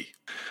 2-1-B.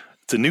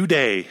 It's a new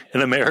day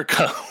in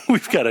America.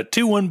 We've got a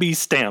 2-1-B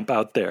stamp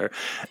out there.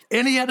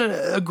 And he had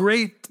a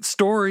great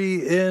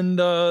story in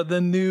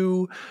the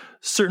new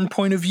Certain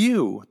Point of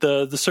View,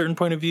 the Certain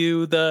Point of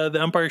View, the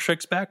Empire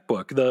Strikes Back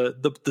book,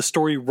 the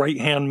story Right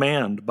Hand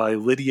Man by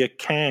Lydia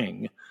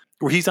Kang,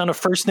 where he's on a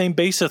first name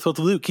basis with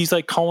Luke. He's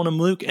like calling him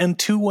Luke, and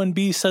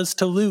 2-1-B says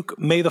to Luke,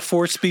 "May the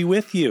Force be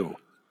with you."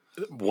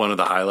 One of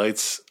the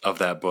highlights of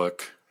that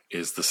book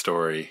is the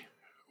story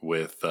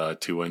with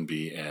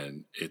 2-1-B,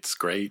 and it's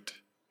great.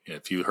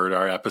 If you heard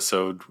our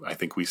episode, I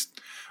think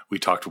we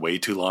talked way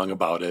too long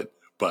about it,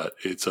 but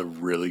it's a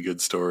really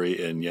good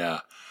story. And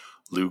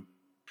Luke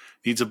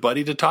needs a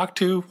buddy to talk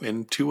to,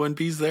 and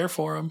 2-1-B's there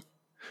for him.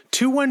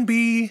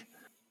 2-1-B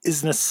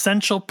is an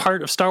essential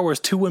part of Star Wars.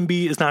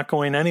 2-1-B is not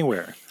going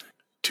anywhere.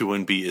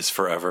 2-1-B is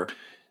forever.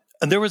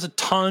 And there was a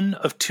ton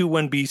of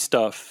 2-1-B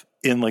stuff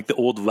in like the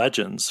old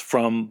Legends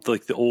from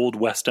like the old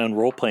West End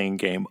role-playing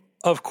game.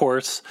 Of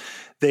course,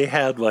 they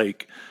had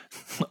like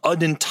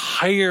an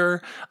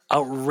entire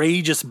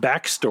outrageous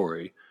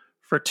backstory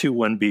for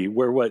 2-1-B,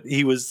 where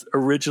he was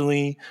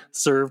originally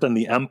served on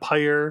the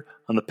Empire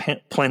on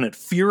the planet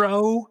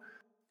Firo,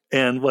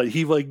 and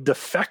he like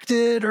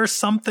defected or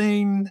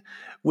something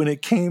when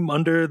it came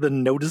under the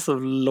notice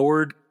of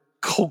Lord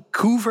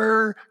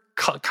Kyver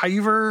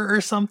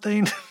or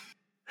something.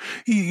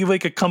 He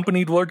like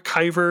accompanied Lord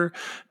Kyver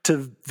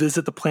to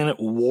visit the planet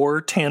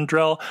War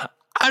Tandrel.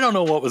 I don't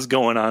know what was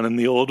going on in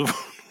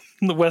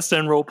the West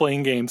End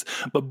role-playing games,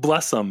 but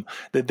bless them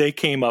that they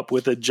came up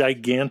with a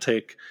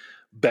gigantic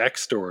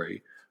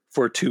backstory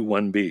for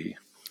 2-1-B.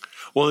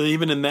 Well,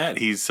 even in that,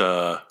 he's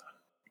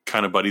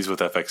kind of buddies with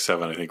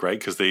FX7, I think, right?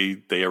 Because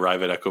they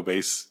arrive at Echo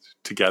Base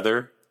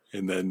together,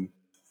 and then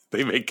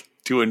they make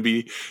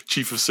 2-1-B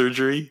chief of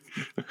surgery.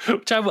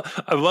 Which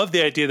I love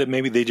the idea that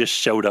maybe they just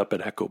showed up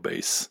at Echo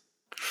Base.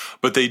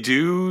 But they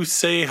do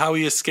say how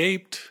he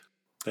escaped,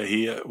 that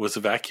he was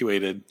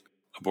evacuated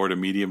aboard a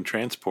medium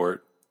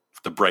transport,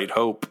 the Bright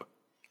Hope.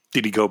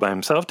 Did he go by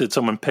himself? Did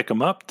someone pick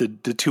him up?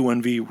 Did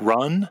 2-1-B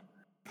run?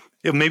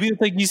 Maybe,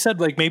 like you said,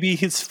 like maybe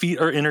his feet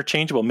are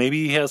interchangeable.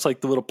 Maybe he has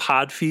like the little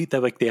pod feet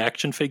that like the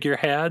action figure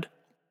had.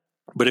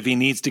 But if he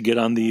needs to get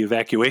on the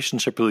evacuation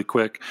ship really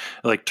quick,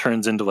 it like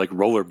turns into like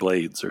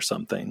rollerblades or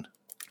something.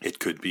 It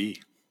could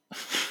be.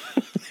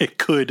 It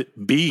could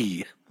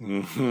be.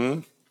 Mm-hmm.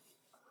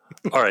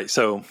 All right,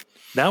 so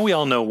now we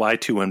all know why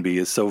 2-1-B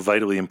is so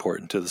vitally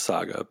important to the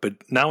saga. But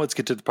now let's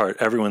get to the part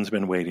everyone's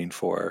been waiting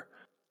for.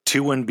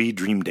 2-1-B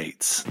dream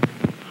dates.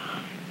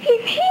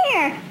 He's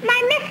here!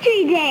 My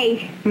mystery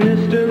date!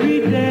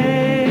 Mystery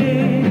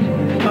date.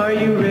 Are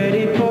you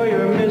ready for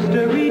your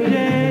mystery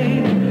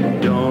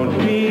date? Don't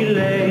be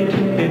late.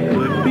 It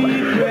would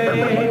be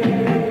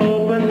great.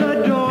 Open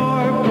the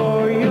door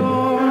for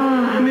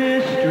your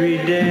mystery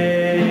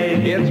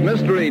date. It's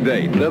Mystery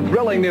Date, the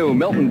thrilling new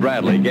Milton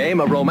Bradley game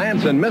of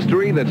romance and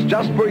mystery that's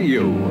just for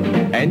you.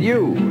 And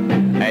you.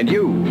 And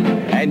you.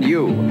 And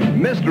you,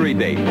 mystery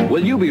date,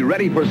 will you be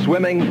ready for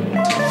swimming?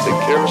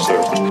 Take care,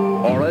 sir.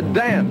 Or a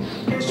dance?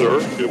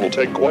 Sir, it will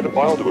take quite a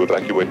while to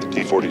evacuate the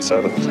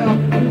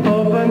T-47.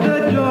 Open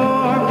the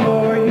door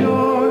for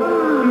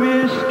your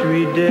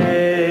mystery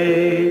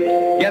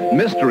date. Get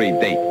mystery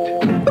date.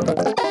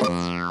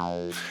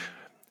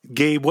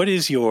 Gabe, what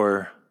is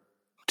your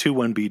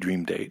 21B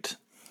dream date?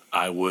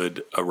 I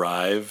would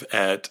arrive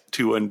at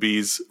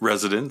 21B's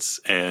residence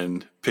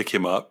and pick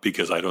him up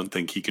because I don't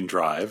think he can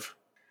drive.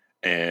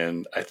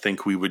 And I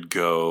think we would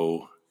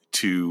go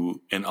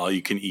to an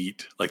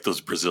all-you-can-eat, like those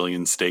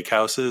Brazilian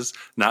steakhouses,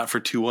 not for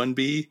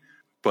 21B,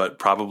 but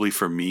probably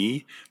for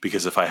me,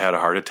 because if I had a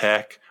heart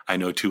attack, I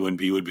know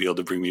 21B would be able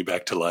to bring me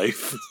back to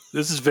life.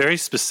 This is very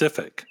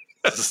specific.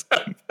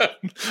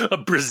 A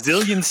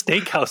Brazilian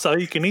steakhouse, all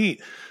you can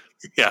eat.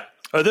 Yeah.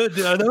 Are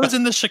those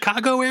in the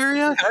Chicago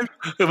area?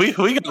 We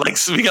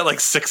got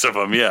like 6 of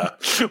them. Yeah,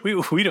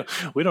 we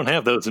don't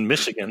have those in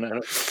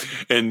Michigan.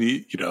 And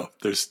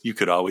you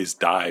could always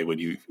die when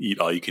you eat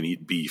all you can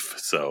eat beef.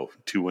 So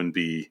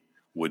 21B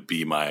would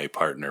be my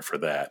partner for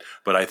that.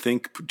 But I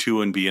think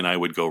 21B and I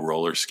would go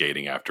roller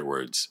skating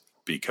afterwards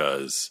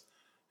because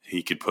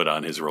he could put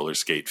on his roller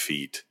skate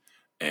feet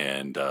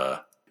and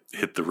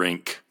hit the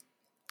rink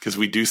because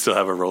we do still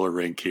have a roller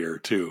rink here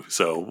too.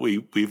 So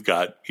we've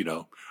got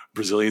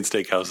Brazilian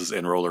steakhouses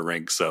and roller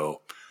rinks. So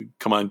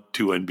come on,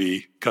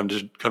 21B, come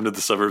to the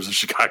suburbs of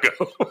Chicago,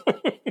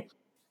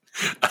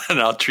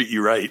 and I'll treat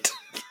you right.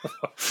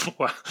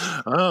 Wow.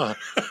 Oh.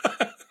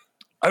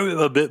 I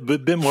would a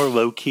bit more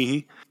low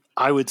key.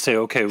 I would say,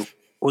 okay,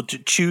 well,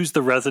 choose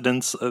the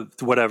residence of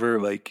whatever.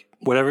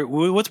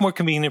 What's more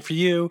convenient for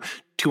you?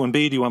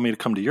 21B, do you want me to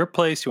come to your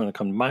place? Do you want to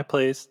come to my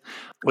place?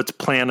 Let's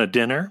plan a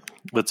dinner.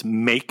 Let's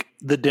make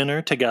the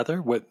dinner together.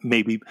 What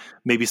maybe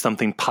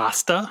something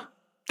pasta.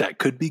 That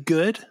could be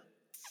good.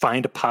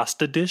 Find a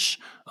pasta dish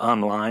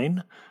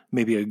online.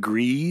 Maybe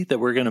agree that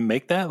we're going to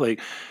make that.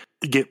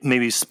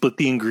 Maybe split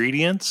the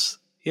ingredients.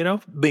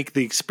 Make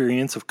the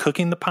experience of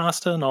cooking the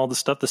pasta and all the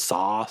stuff, the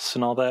sauce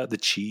and all that, the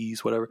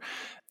cheese, whatever.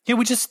 Yeah,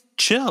 we just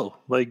chill.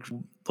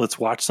 Let's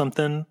watch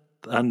something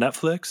on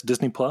Netflix,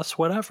 Disney Plus,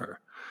 whatever.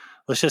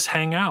 Let's just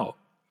hang out.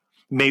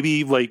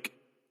 Maybe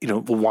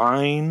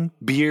wine,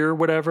 beer,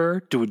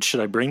 whatever. Should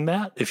I bring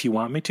that if you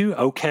want me to?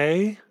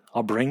 Okay,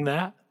 I'll bring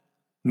that.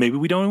 Maybe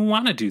we don't even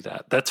want to do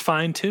that. That's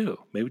fine too.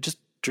 Maybe just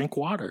drink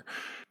water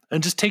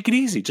and just take it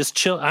easy. Just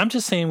chill. I'm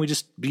just saying we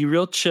just be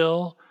real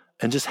chill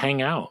and just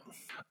hang out.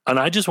 And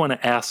I just want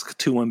to ask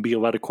 21B a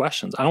lot of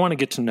questions. I want to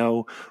get to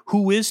know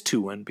who is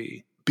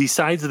 21B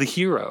besides the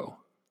hero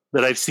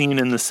that I've seen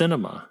in the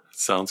cinema.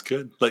 Sounds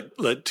good. Let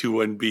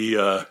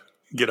 21B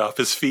get off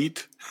his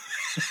feet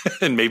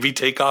and maybe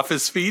take off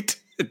his feet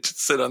and just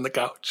sit on the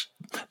couch.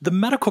 The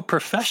medical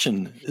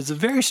profession is a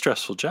very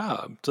stressful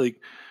job. It's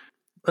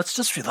let's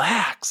just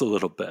relax a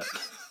little bit.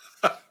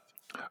 All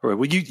right.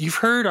 Well, you've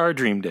heard our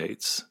dream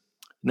dates.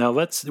 Now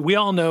we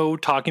all know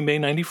Talking Bay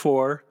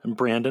 94 and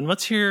Brandon.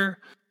 Let's hear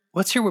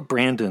what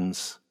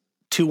Brandon's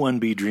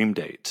 21B dream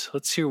date.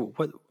 Let's hear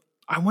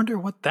I wonder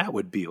what that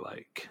would be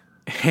like.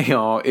 Hey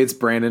all, it's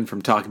Brandon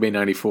from Talking Bay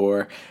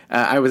 94.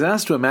 I was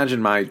asked to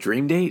imagine my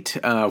dream date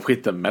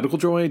with the medical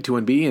droid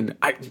 21B, and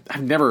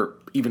I've never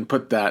even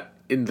put that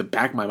in the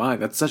back of my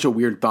mind. That's such a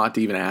weird thought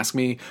to even ask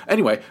me.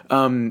 Anyway,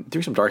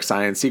 through some dark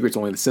science, secrets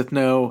only the Sith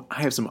know,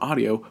 I have some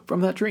audio from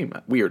that dream.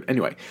 Weird.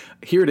 Anyway,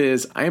 here it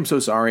is. I am so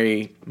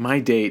sorry. My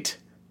date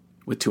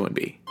with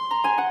 21B.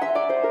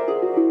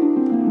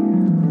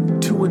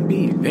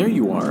 21B, there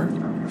you are.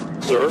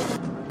 Sir?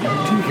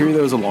 Do you hear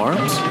those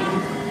alarms?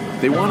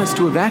 They want us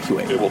to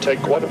evacuate. It will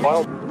take quite a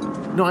while.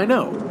 No, I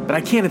know, but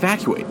I can't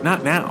evacuate.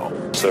 Not now.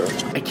 Sir?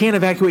 I can't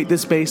evacuate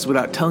this space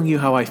without telling you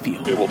how I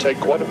feel. It will take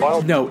quite a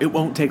while. No, it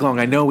won't take long.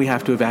 I know we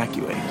have to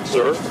evacuate.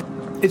 Sir?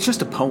 It's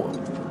just a poem.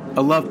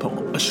 A love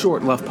poem. A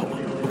short love poem.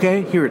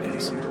 Okay? Here it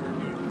is.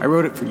 I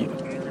wrote it for you.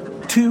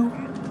 2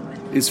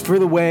 is for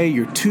the way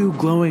your 2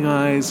 glowing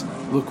eyes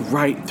look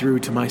right through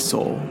to my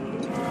soul.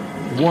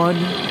 1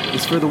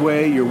 is for the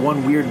way your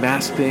one weird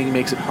mask thing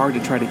makes it hard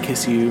to try to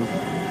kiss you.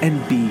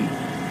 And B.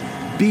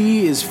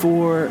 B is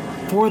for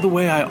the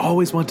way I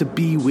always want to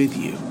be with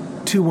you.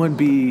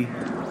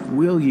 21B,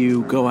 will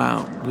you go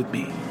out with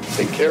me?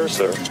 Take care,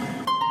 sir.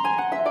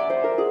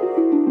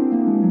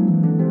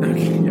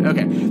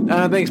 Okay.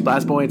 Thanks,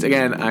 Blast Points.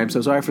 Again, I'm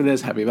so sorry for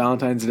this. Happy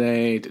Valentine's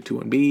Day to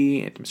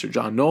 21B and to Mr.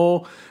 John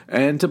Knoll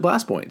and to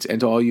Blast Points and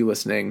to all you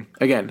listening.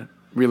 Again,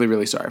 really,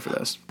 really sorry for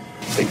this.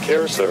 Take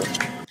care, sir.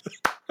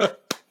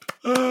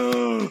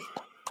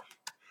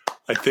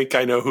 I think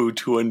I know who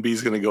 21B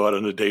is going to go out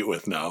on a date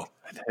with now.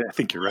 I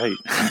think you're right.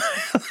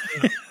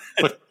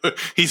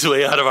 He's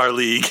way out of our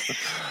league.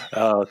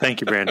 Oh,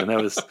 thank you, Brandon.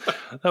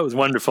 That was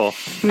wonderful.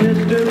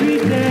 Mystery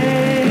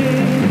Day.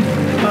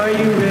 Are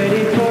you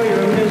ready for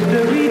your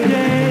mystery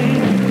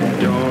day?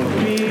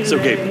 Don't be So,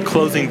 Gabe,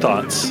 closing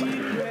thoughts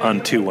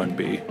on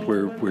 21B.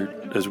 We're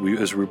as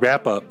we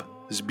wrap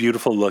up this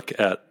beautiful look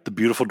at the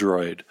beautiful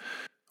droid.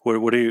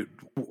 What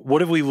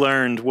have we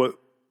learned? What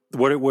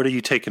are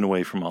you taking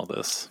away from all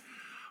this?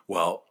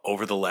 Well,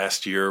 over the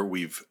last year,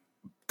 we've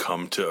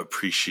come to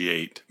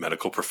appreciate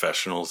medical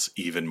professionals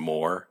even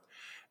more.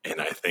 And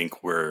I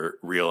think we're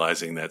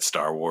realizing that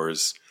Star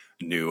Wars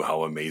knew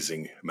how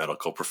amazing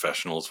medical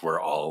professionals were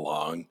all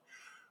along,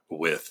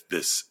 with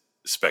this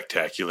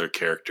spectacular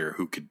character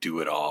who could do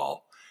it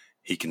all.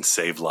 He can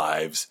save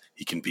lives.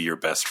 He can be your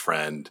best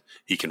friend.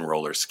 He can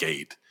roller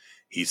skate.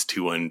 He's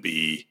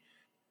 2-1-B.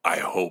 I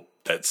hope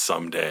that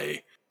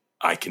someday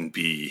I can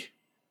be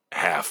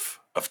half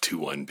of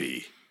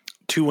 2-1-B.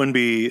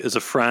 2-1-B is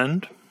a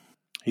friend.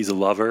 He's a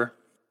lover.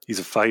 He's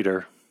a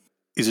fighter.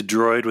 He's a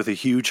droid with a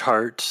huge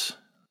heart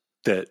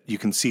that you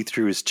can see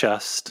through his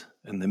chest.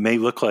 And it may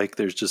look like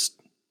there's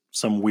just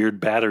some weird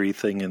battery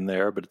thing in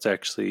there, but it's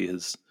actually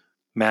his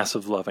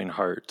massive loving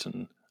heart.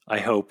 And I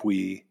hope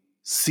we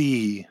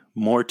see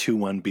more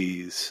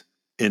 2-1-Bs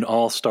in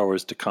all Star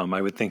Wars to come.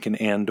 I would think in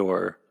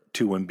Andor,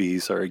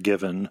 2-1-Bs are a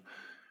given.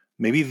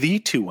 Maybe the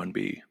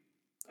 2-1-B.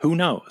 Who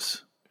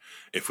knows?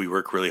 If we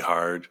work really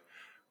hard,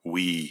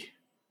 we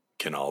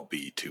can all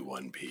be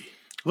 2-1-B.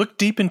 Look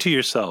deep into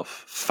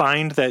yourself.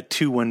 Find that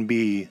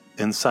 2-1-B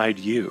inside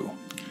you.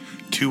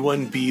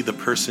 2-1-B the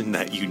person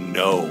that you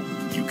know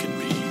you can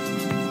be.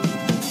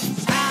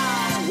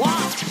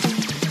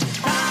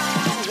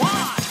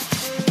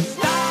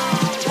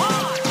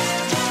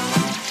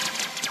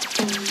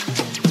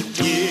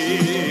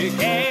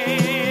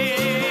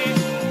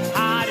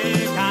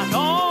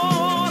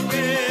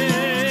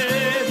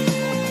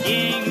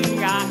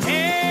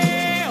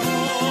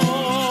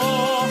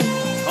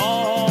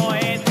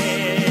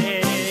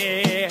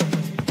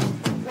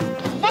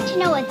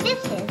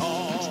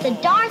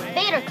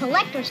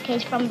 Collector's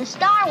case from the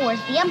Star Wars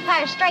The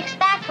Empire Strikes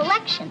Back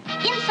collection.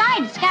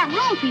 Inside, it's got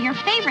room for your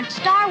favorite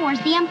Star Wars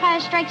The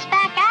Empire Strikes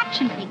Back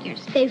action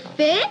figures. They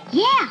fit?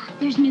 Yeah.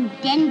 There's new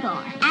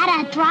Dengar,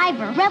 AT-AT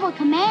Driver, Rebel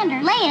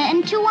Commander, Leia,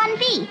 and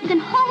 2-1-B. You can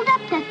hold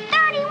up to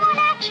 31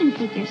 action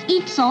figures,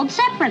 each sold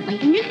separately,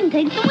 and you can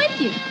take them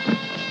with you.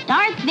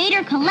 Darth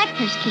Vader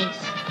Collector's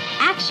case.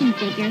 Action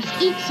figures,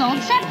 each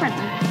sold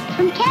separately.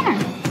 From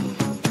Kenner.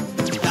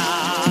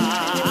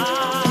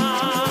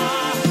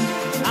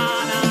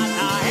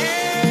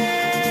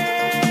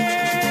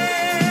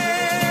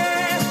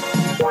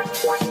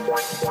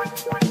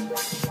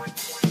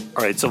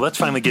 All right, so let's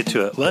finally get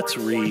to it. Let's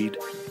read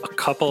a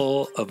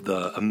couple of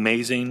the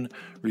amazing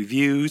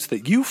reviews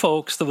that you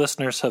folks, the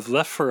listeners, have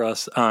left for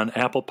us on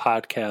Apple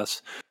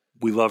Podcasts.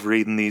 We love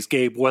reading these.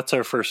 Gabe, what's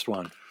our first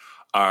one?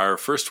 Our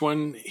first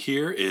one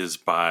here is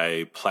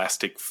by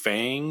Plastic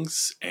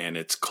Fangs, and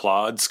it's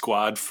Claude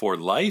Squad for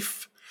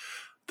Life.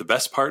 The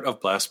best part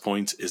of Blast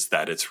Points is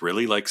that it's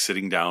really like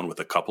sitting down with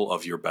a couple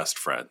of your best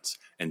friends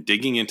and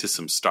digging into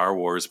some Star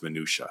Wars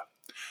minutia.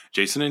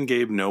 Jason and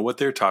Gabe know what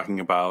they're talking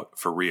about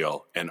for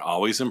real and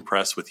always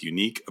impress with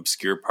unique,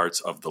 obscure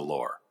parts of the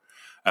lore.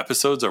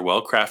 Episodes are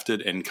well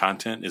crafted and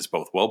content is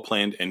both well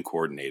planned and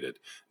coordinated,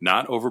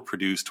 not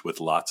overproduced with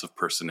lots of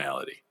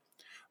personality.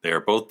 They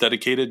are both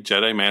dedicated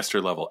Jedi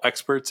Master level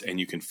experts, and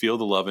you can feel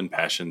the love and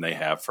passion they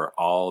have for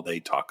all they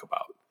talk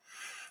about.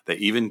 They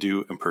even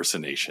do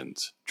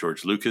impersonations.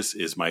 George Lucas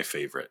is my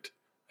favorite.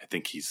 I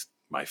think he's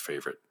my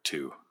favorite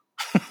too.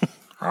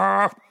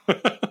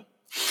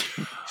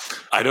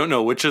 I don't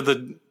know which of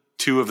the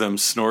two of them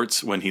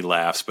snorts when he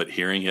laughs, but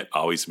hearing it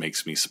always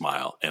makes me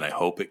smile, and I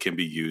hope it can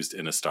be used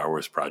in a Star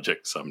Wars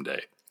project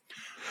someday.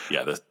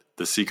 Yeah,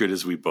 the secret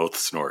is we both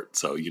snort,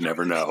 so you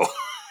never know.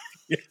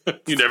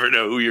 You never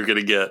know who you're going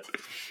to get.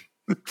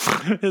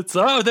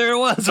 There it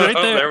was, right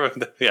there.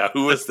 Yeah,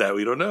 who was that?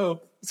 We don't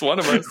know. It's one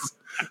of us.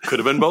 Could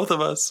have been both of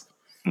us.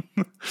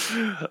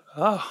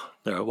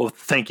 Well,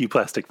 thank you,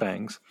 Plastic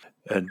Fangs.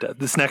 And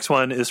this next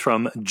one is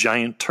from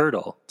Giant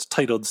Turtle. It's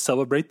titled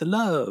Celebrate the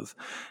Love.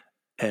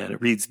 And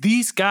it reads,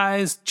 these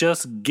guys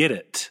just get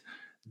it.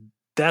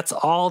 That's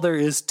all there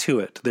is to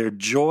it. Their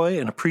joy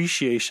and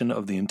appreciation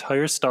of the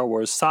entire Star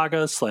Wars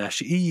saga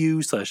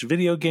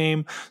 /EU/video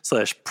game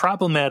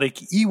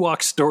 /problematic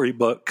Ewok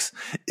storybooks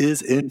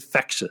is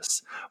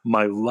infectious.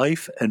 My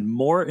life and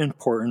more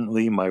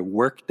importantly, my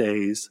work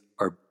days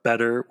are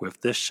better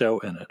with this show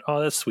in it. Oh,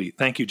 that's sweet.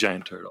 Thank you,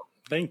 Giant Turtle.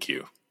 Thank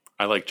you.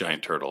 I like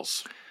giant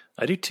turtles.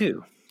 I do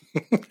too.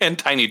 And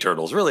tiny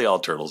turtles. Really, all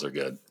turtles are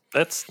good.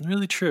 That's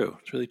really true.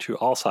 It's really true.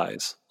 All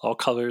size, all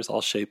colors,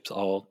 all shapes,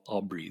 all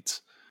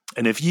breeds.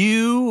 And if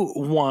you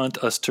want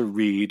us to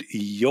read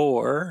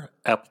your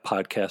Apple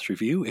Podcast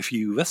review, if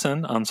you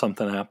listen on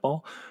Something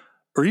Apple,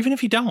 or even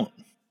if you don't,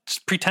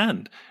 just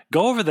pretend.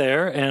 Go over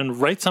there and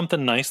write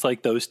something nice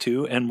like those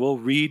two, and we'll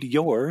read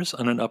yours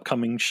on an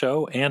upcoming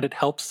show. And it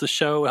helps the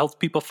show, helps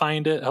people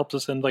find it, helps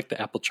us in like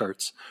the Apple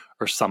charts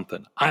or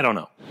something. I don't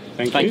know.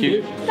 Thank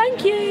you.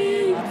 Thank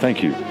you.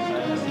 Thank you.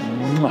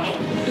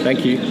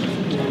 Thank you.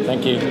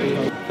 Thank you.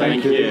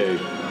 Thank you. Thank you.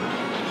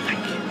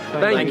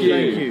 Thank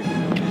you.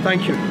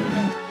 Thank you.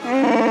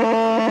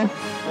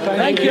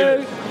 Thank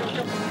you.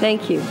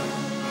 Thank you.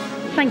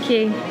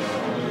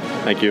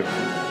 Thank you.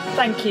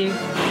 Thank you.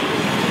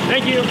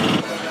 Thank you.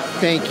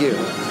 Thank you.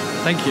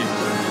 Thank you.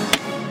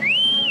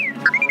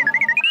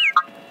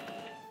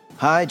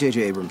 Hi,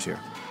 J.J. Abrams here.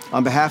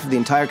 On behalf of the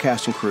entire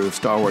cast and crew of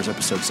Star Wars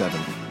Episode 7,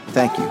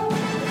 Thank you.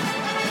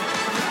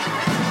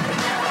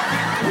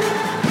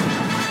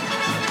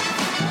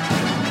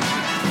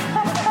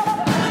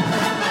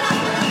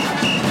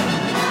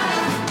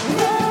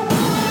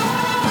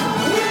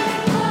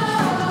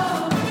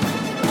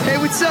 Hey,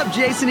 what's up,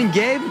 Jason and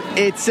Gabe?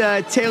 It's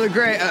Taylor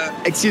Gray,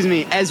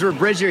 Ezra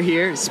Bridger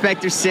here,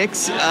 Spectre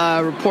 6,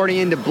 reporting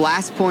into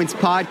Blast Point's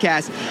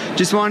podcast.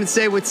 Just wanted to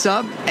say what's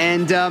up,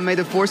 and may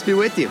the Force be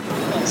with you.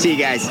 See you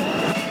guys.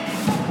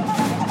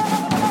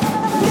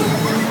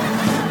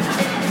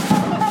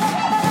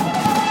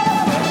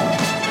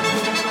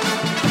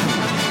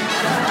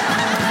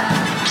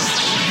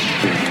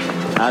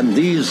 And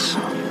these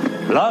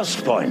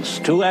blast points,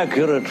 too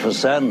accurate for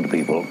sand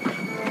people.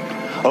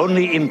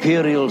 Only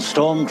Imperial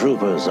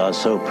stormtroopers are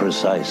so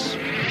precise.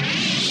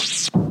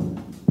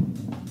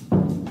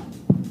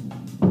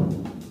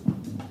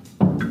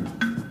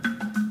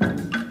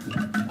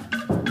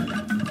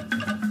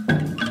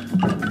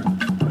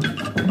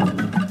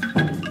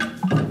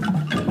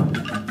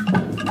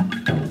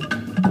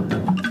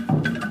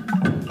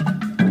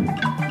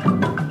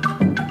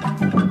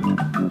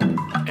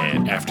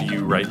 And after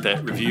you write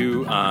that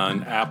review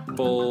on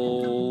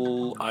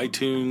Apple,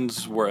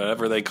 iTunes,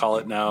 wherever they call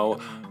it now,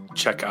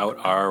 check out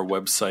our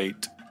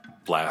website,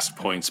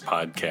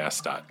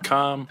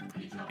 blastpointspodcast.com,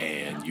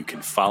 and you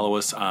can follow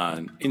us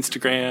on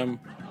Instagram,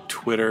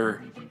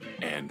 Twitter,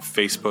 and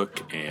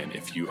Facebook. And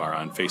if you are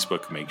on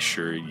Facebook, make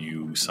sure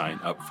you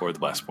sign up for the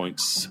Blast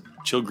Points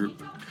Chill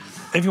Group.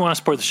 If you want to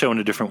support the show in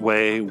a different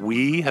way,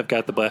 we have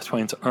got the Blast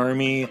Points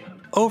Army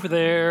over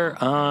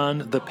there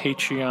on the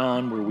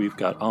Patreon, where we've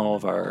got all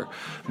of our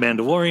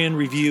Mandalorian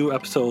review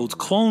episodes,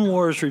 Clone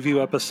Wars review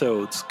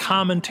episodes,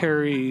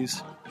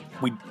 commentaries.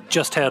 We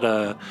just had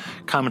a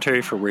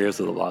commentary for Rares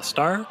of the Lost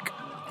Ark.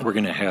 We're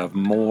going to have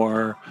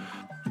more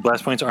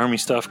Blast Points Army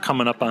stuff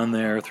coming up on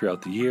there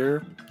throughout the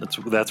year.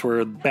 That's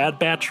where Bad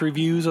Batch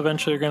reviews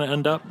eventually are going to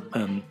end up.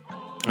 And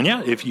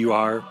yeah, if you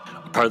are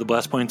part of the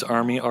Blast Points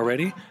Army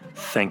already,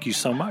 thank you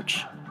so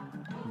much.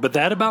 But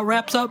that about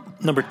wraps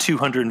up number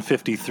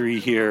 253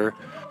 here.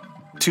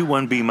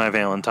 21B My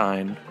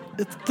Valentine.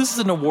 This is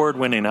an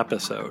award-winning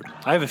episode.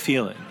 I have a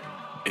feeling.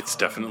 It's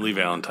definitely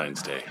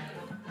Valentine's Day.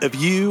 If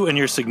you and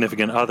your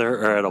significant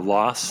other are at a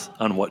loss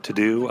on what to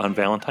do on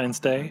Valentine's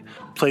Day,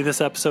 play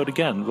this episode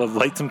again.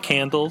 Light some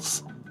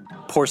candles,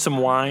 pour some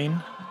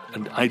wine,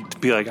 and I'd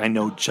be like, I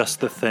know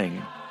just the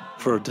thing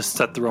to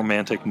set the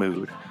romantic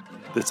mood.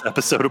 This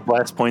episode of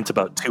Blast Point's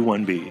about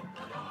 21B.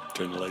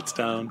 Turn the lights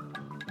down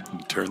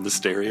and turn the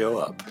stereo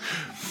up.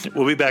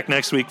 We'll be back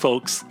next week,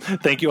 folks.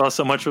 Thank you all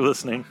so much for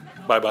listening.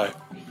 Bye-bye.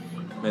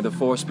 May the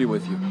Force be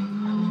with you.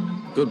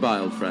 Goodbye,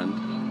 old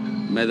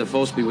friend. May the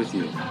Force be with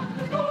you.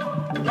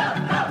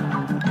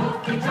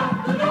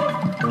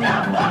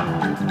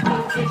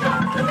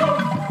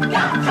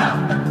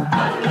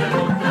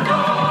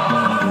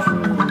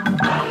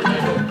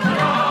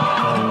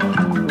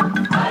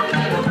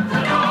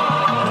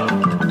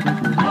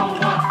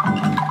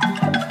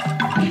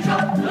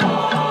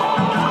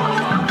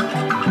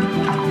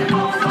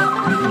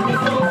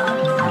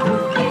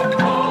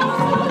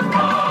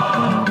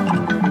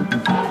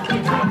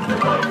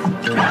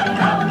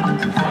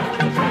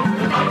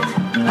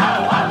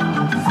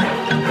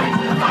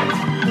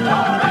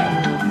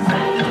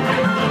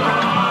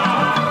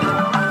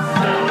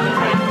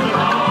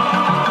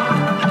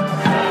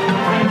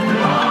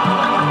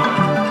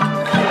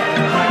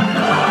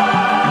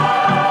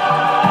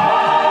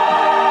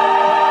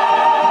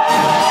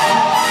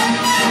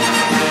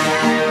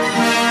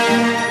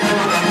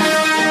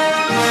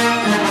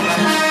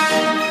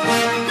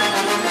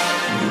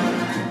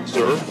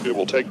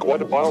 Take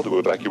quite a while to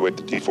evacuate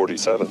the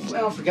T-47s.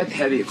 Well, forget the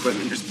heavy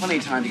equipment. There's plenty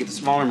of time to get the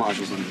smaller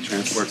modules onto the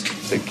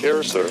transports. Take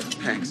care, sir.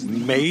 Thanks.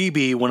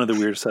 Maybe one of the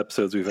weirdest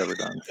episodes we've ever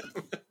done.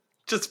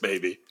 Just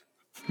maybe.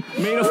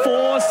 May the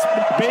Force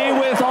be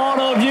with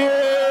all of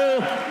you.